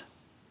allow it.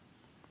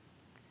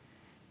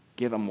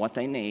 Give them what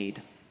they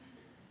need.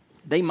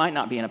 They might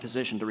not be in a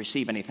position to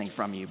receive anything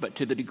from you, but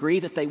to the degree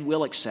that they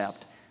will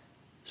accept,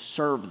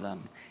 serve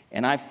them.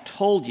 And I've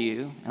told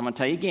you, I'm going to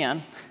tell you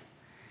again,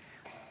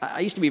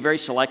 I used to be very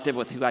selective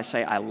with who I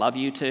say I love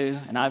you to,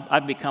 and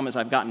I've become, as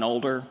I've gotten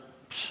older,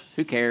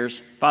 who cares?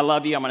 If I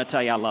love you, I'm going to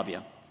tell you I love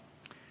you.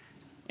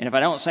 And if I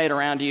don't say it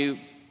around you,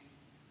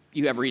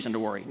 you have reason to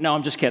worry. No,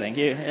 I'm just kidding.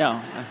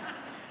 There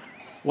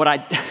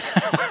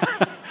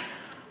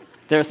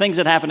are things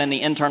that happen in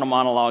the internal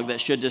monologue that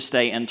should just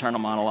stay internal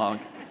monologue.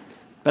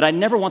 But I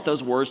never want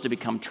those words to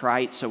become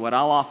trite, so what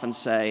I'll often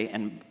say,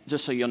 and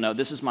just so you'll know,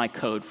 this is my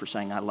code for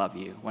saying I love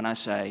you, when I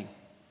say,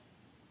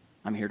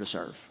 I'm here to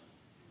serve.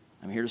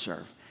 I'm here to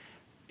serve.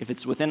 If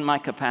it's within my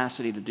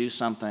capacity to do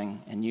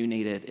something and you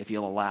need it, if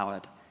you'll allow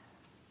it,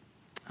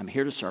 I'm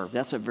here to serve.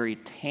 That's a very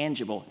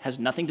tangible, has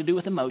nothing to do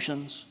with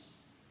emotions.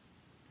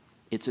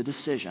 It's a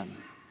decision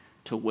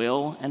to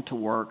will and to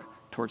work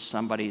towards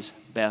somebody's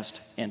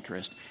best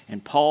interest.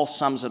 And Paul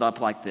sums it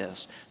up like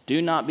this.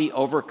 Do not be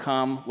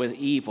overcome with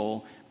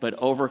evil, but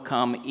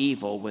overcome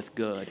evil with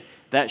good.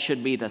 That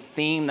should be the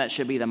theme, that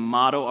should be the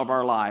motto of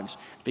our lives,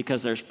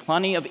 because there's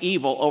plenty of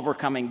evil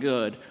overcoming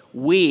good.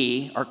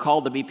 We are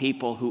called to be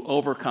people who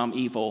overcome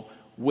evil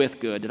with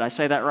good. Did I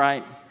say that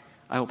right?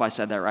 I hope I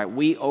said that right.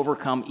 We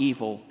overcome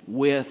evil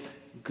with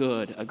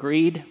good.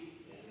 Agreed?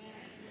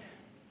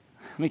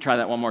 Let me try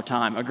that one more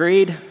time.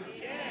 Agreed?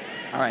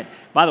 All right.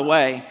 By the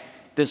way,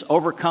 this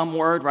overcome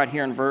word right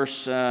here in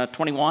verse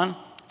 21,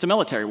 it's a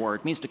military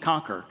word. It means to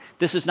conquer.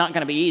 This is not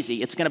going to be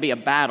easy. It's going to be a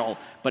battle,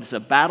 but it's a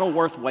battle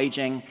worth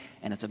waging,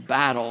 and it's a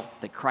battle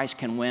that Christ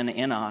can win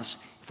in us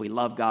if we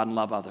love God and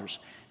love others.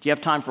 Do you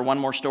have time for one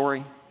more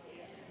story?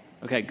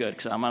 Okay, good,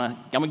 because I'm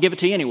gonna give it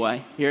to you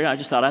anyway. Here, I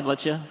just thought I'd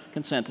let you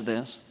consent to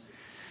this.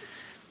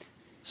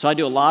 So I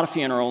do a lot of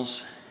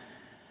funerals.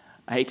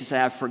 I hate to say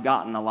I've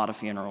forgotten a lot of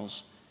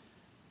funerals,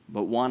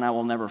 but one I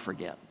will never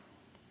forget.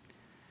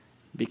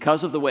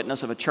 Because of the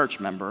witness of a church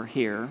member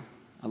here,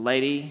 a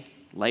lady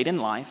late in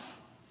life,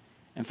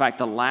 in fact,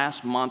 the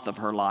last month of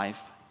her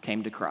life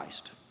came to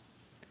Christ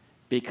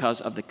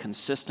because of the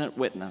consistent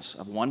witness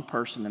of one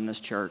person in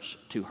this church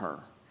to her.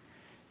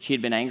 She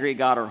had been angry at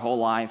God her whole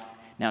life.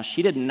 Now,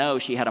 she didn't know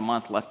she had a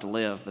month left to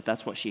live, but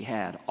that's what she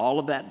had. All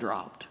of that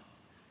dropped.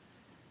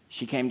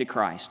 She came to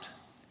Christ.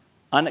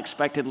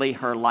 Unexpectedly,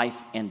 her life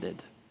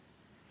ended.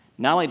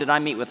 Not only did I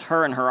meet with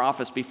her in her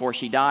office before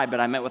she died, but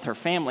I met with her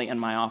family in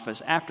my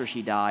office after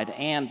she died,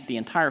 and the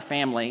entire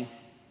family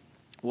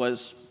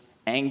was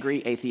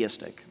angry,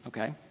 atheistic,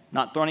 okay?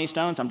 Not throwing any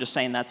stones, I'm just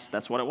saying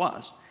that's what it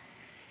was.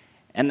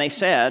 And they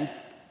said,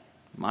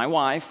 my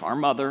wife, our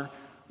mother,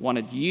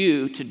 wanted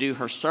you to do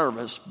her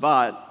service,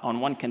 but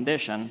on one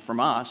condition from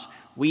us,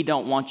 we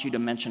don't want you to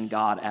mention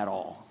God at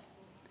all.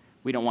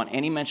 We don't want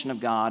any mention of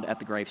God at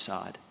the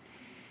graveside.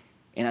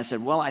 And I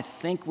said, well, I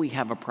think we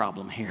have a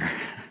problem here.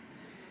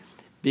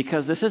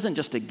 Because this isn't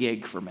just a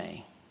gig for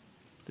me.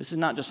 This is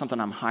not just something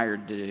I'm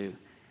hired to do.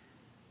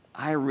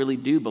 I really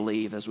do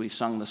believe, as we've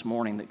sung this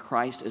morning, that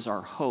Christ is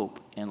our hope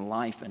in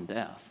life and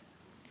death.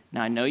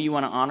 Now, I know you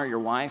want to honor your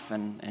wife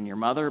and your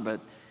mother,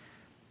 but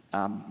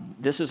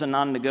this is a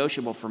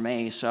non-negotiable for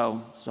me.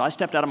 So I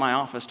stepped out of my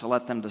office to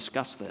let them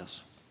discuss this.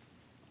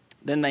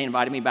 Then they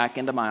invited me back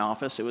into my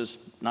office. It was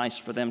nice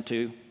for them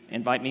to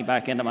invite me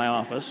back into my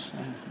office.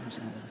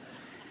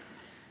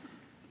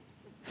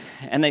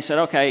 And they said,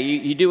 okay,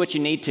 you do what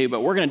you need to,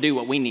 but we're going to do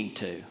what we need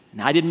to.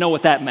 And I didn't know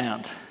what that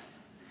meant.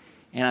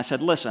 And I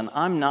said, listen,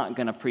 I'm not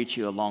going to preach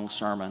you a long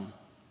sermon.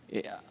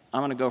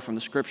 I'm going to go from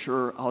the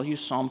scripture. I'll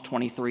use Psalm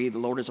 23, the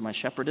Lord is my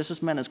shepherd. This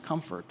is meant as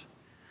comfort.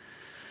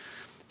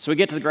 So we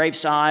get to the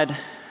graveside.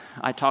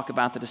 I talk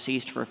about the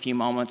deceased for a few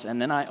moments, and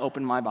then I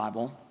open my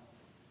Bible,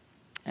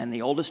 and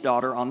the oldest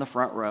daughter on the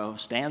front row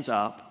stands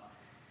up.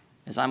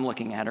 As I'm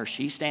looking at her,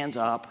 she stands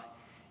up,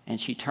 and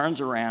she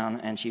turns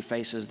around, and she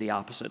faces the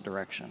opposite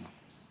direction.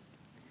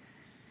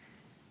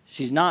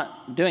 She's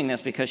not doing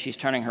this because she's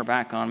turning her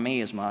back on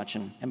me as much.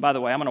 And by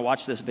the way, I'm going to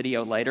watch this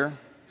video later,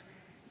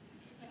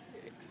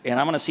 and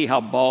I'm going to see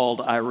how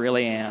bald I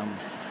really am.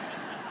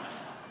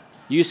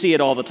 You see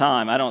it all the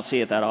time. I don't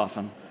see it that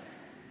often.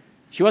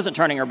 She wasn't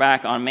turning her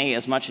back on me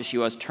as much as she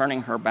was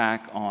turning her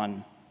back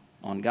on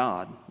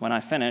God. When I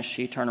finished,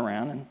 she turned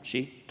around, and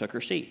she took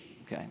her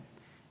seat, okay?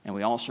 And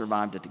we all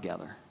survived it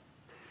together.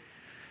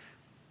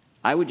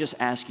 I would just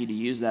ask you to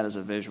use that as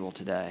a visual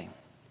today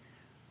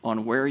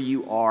on where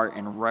you are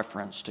in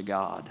reference to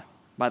God.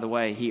 By the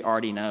way, he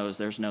already knows.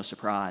 There's no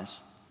surprise.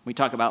 We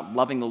talk about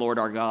loving the Lord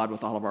our God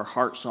with all of our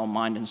heart, soul,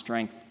 mind, and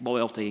strength,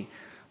 loyalty,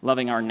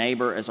 loving our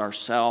neighbor as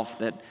ourself,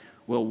 that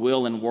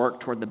will and work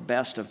toward the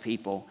best of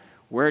people.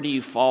 Where do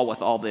you fall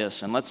with all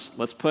this? And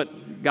let's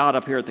put God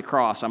up here at the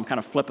cross. I'm kind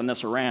of flipping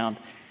this around.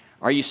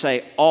 Or you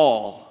say,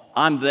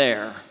 I'm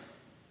there.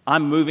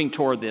 I'm moving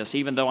toward this,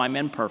 even though I'm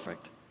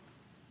imperfect.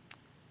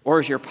 Or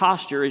is your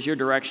posture, is your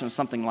direction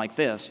something like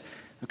this?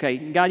 Okay,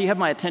 God, you have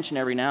my attention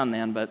every now and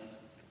then, but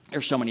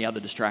there's so many other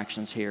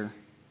distractions here.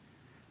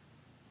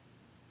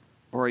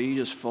 Or are you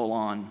just full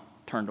on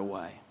turned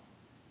away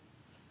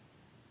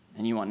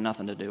and you want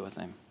nothing to do with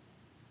him?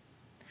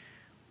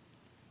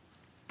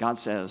 God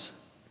says,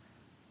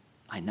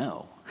 I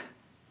know.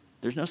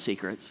 There's no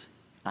secrets.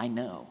 I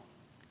know.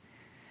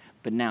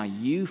 But now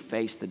you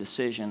face the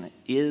decision,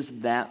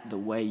 is that the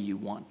way you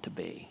want to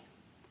be?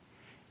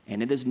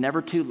 And it is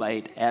never too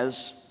late,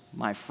 as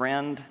my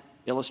friend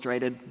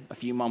illustrated a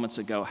few moments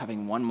ago,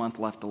 having 1 month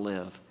left to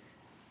live.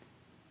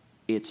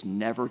 It's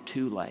never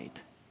too late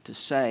to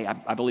say,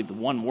 I believe the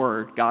one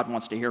word God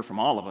wants to hear from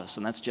all of us,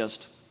 and that's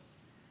just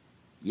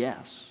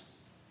yes.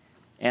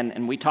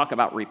 And we talk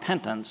about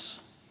repentance.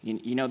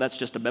 You know that's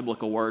just a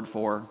biblical word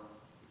for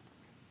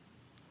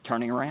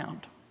turning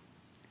around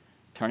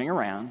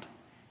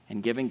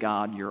and giving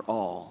God your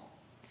all.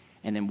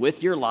 And then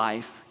with your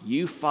life,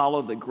 you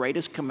follow the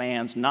greatest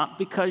commands, not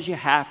because you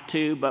have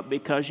to, but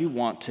because you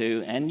want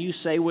to. And you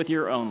say with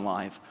your own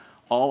life,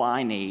 all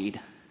I need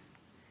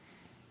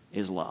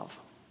is love.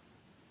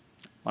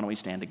 Why don't we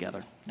stand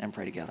together and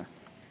pray together?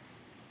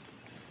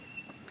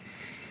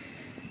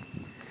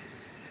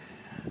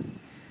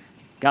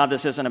 God,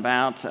 this isn't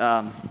about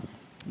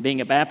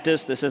being a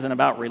Baptist. This isn't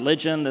about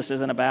religion. This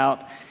isn't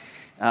about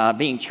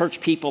being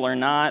church people or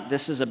not.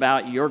 This is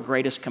about your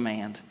greatest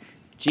command.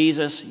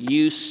 Jesus,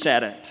 you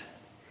said it.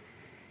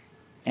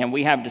 And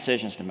we have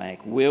decisions to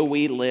make. Will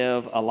we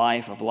live a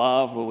life of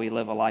love? Will we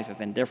live a life of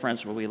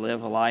indifference? Will we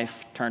live a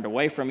life turned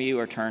away from you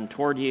or turned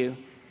toward you?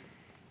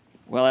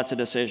 Well, that's a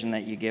decision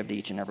that you give to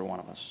each and every one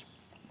of us.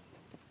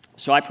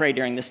 So I pray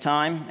during this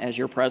time, as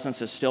your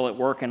presence is still at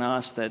work in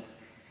us, that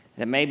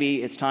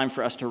maybe it's time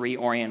for us to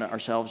reorient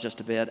ourselves just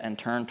a bit and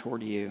turn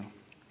toward you.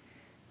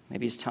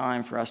 Maybe it's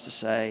time for us to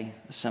say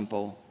a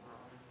simple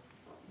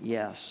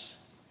yes.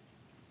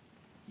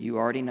 You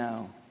already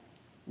know.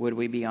 Would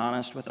we be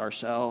honest with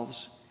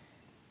ourselves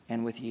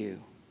and with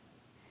you?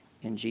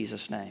 In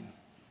Jesus' name,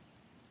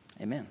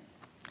 amen.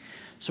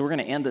 So we're going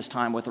to end this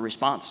time with a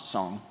response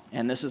song.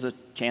 And this is a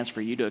chance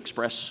for you to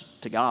express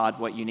to God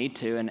what you need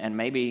to. And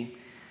maybe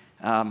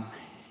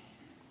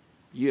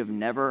you have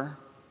never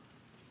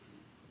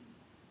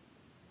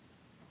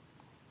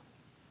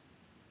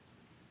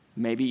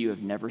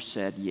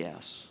said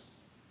yes.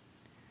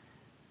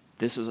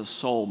 This is a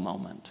soul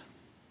moment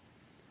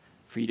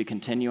for you to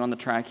continue on the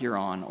track you're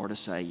on or to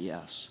say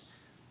yes.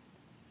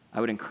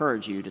 I would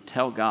encourage you to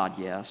tell God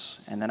yes,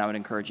 and then I would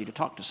encourage you to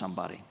talk to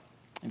somebody.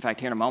 In fact,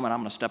 here in a moment, I'm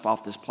going to step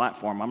off this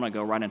platform. I'm going to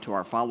go right into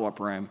our follow-up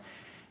room.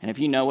 And if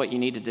you know what you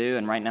need to do,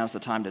 and right now's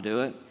the time to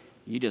do it,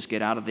 you just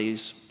get out of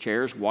these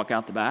chairs, walk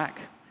out the back,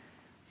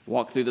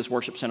 walk through this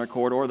worship center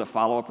corridor. The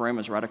follow-up room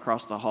is right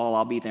across the hall.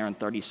 I'll be there in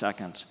 30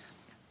 seconds.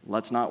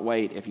 Let's not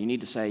wait. If you need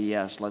to say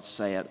yes, let's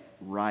say it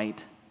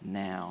right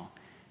now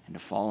and to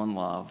fall in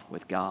love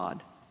with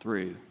God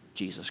through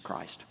Jesus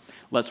Christ.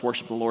 Let's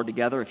worship the Lord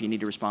together. If you need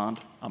to respond,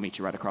 I'll meet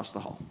you right across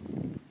the hall.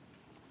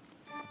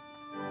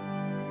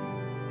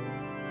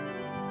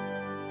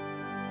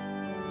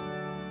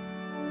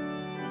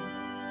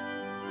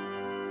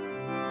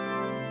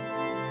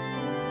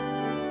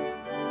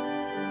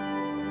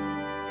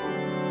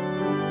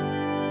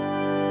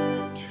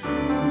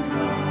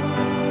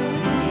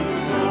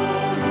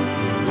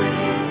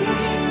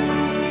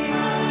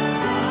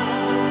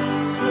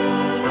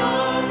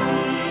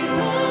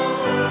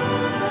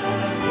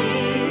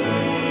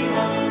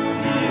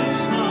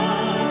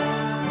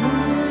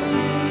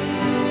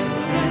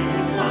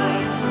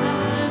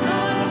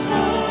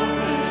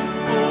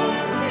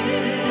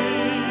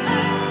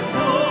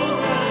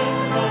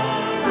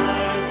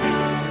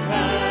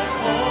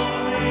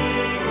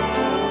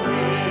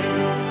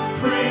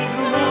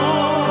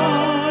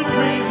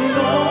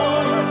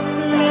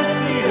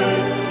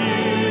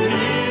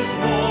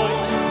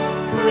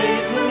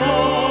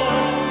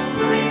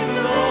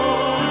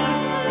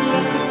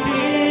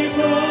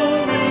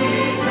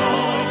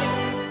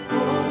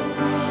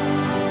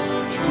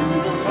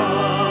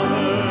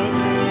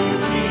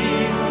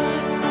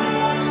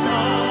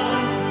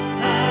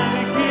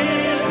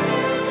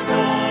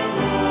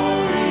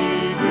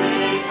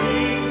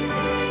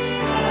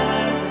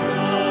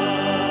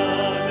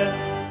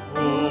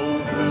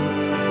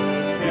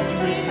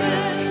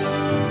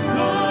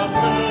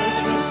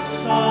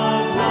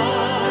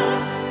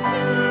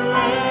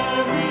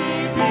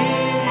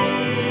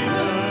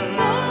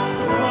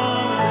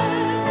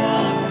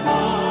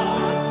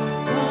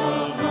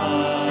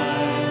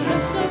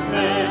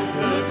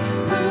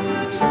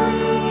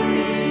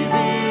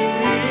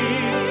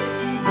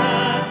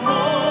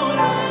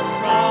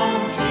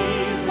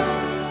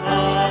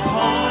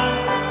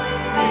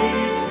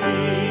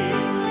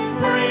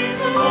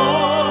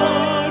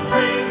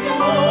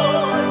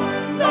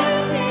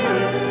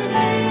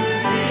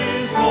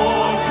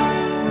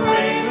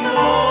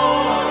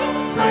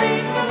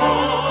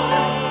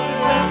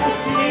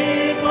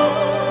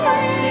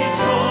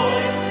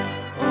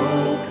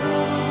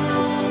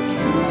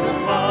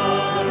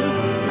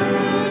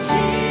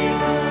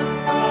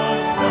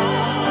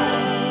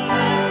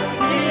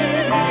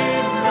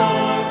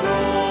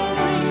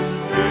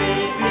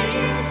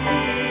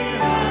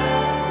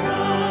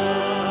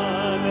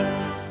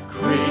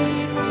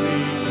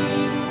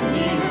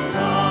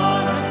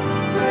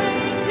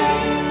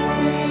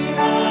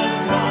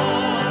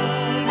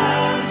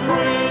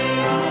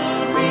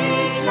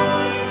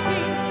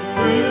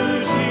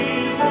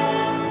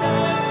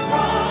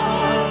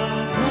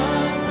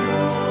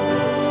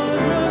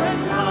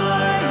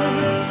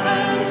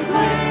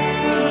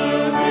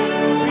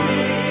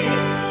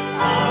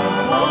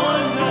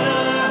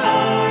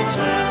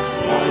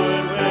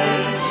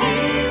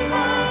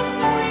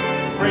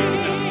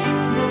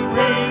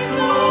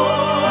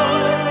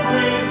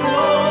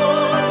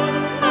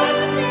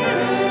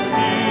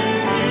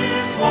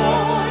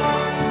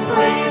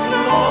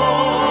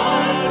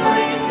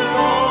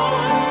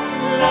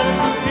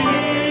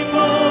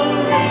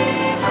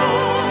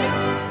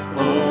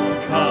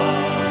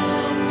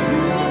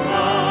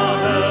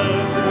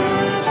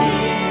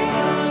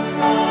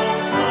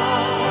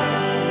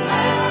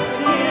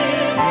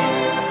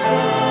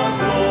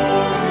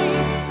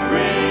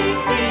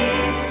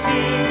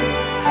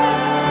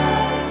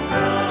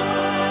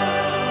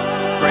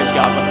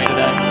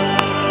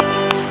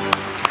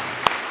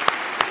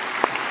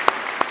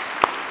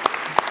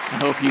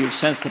 you've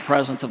sensed the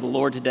presence of the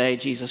Lord today.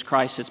 Jesus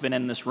Christ has been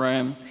in this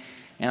room.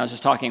 And I was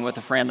just talking with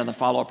a friend in the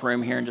follow-up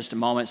room here in just a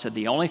moment. Said,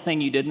 the only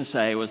thing you didn't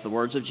say was the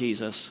words of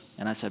Jesus.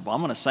 And I said, well, I'm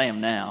going to say them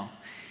now.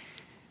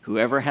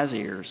 Whoever has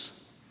ears,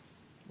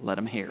 let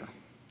him hear.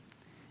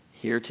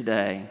 Here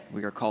today,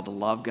 we are called to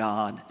love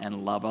God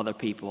and love other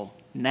people.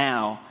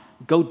 Now,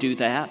 go do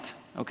that,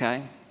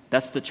 okay?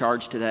 That's the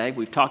charge today.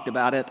 We've talked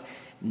about it.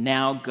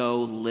 Now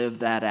go live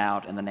that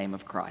out in the name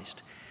of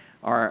Christ.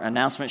 Our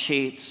announcement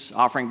sheets,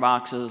 offering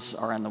boxes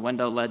are on the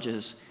window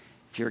ledges.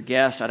 If you're a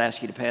guest, I'd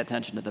ask you to pay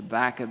attention to the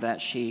back of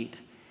that sheet,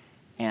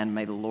 and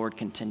may the Lord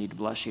continue to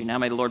bless you. Now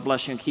may the Lord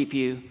bless you and keep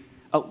you.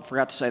 Oh,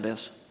 forgot to say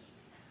this.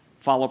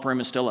 Follow-up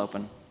room is still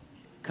open.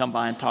 Come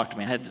by and talk to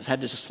me. I had to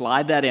just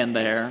slide that in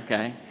there,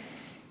 okay?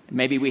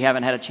 Maybe we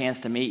haven't had a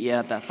chance to meet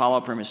yet. That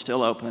follow-up room is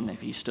still open.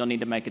 If you still need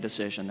to make a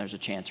decision, there's a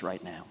chance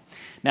right now.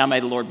 Now may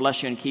the Lord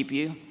bless you and keep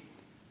you.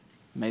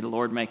 May the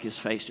Lord make his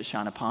face to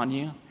shine upon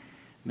you.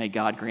 May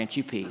God grant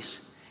you peace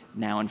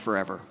now and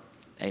forever.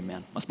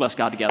 Amen. Let's bless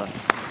God together.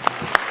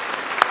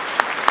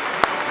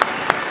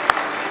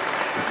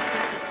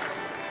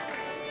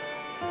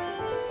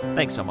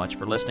 Thanks so much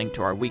for listening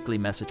to our weekly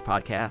message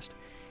podcast.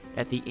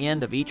 At the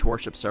end of each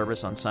worship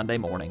service on Sunday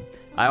morning,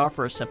 I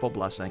offer a simple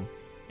blessing,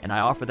 and I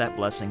offer that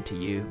blessing to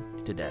you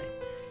today.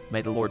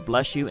 May the Lord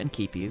bless you and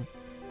keep you.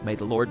 May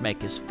the Lord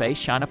make his face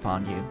shine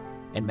upon you,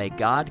 and may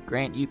God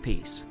grant you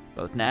peace,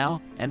 both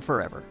now and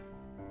forever.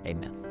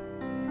 Amen.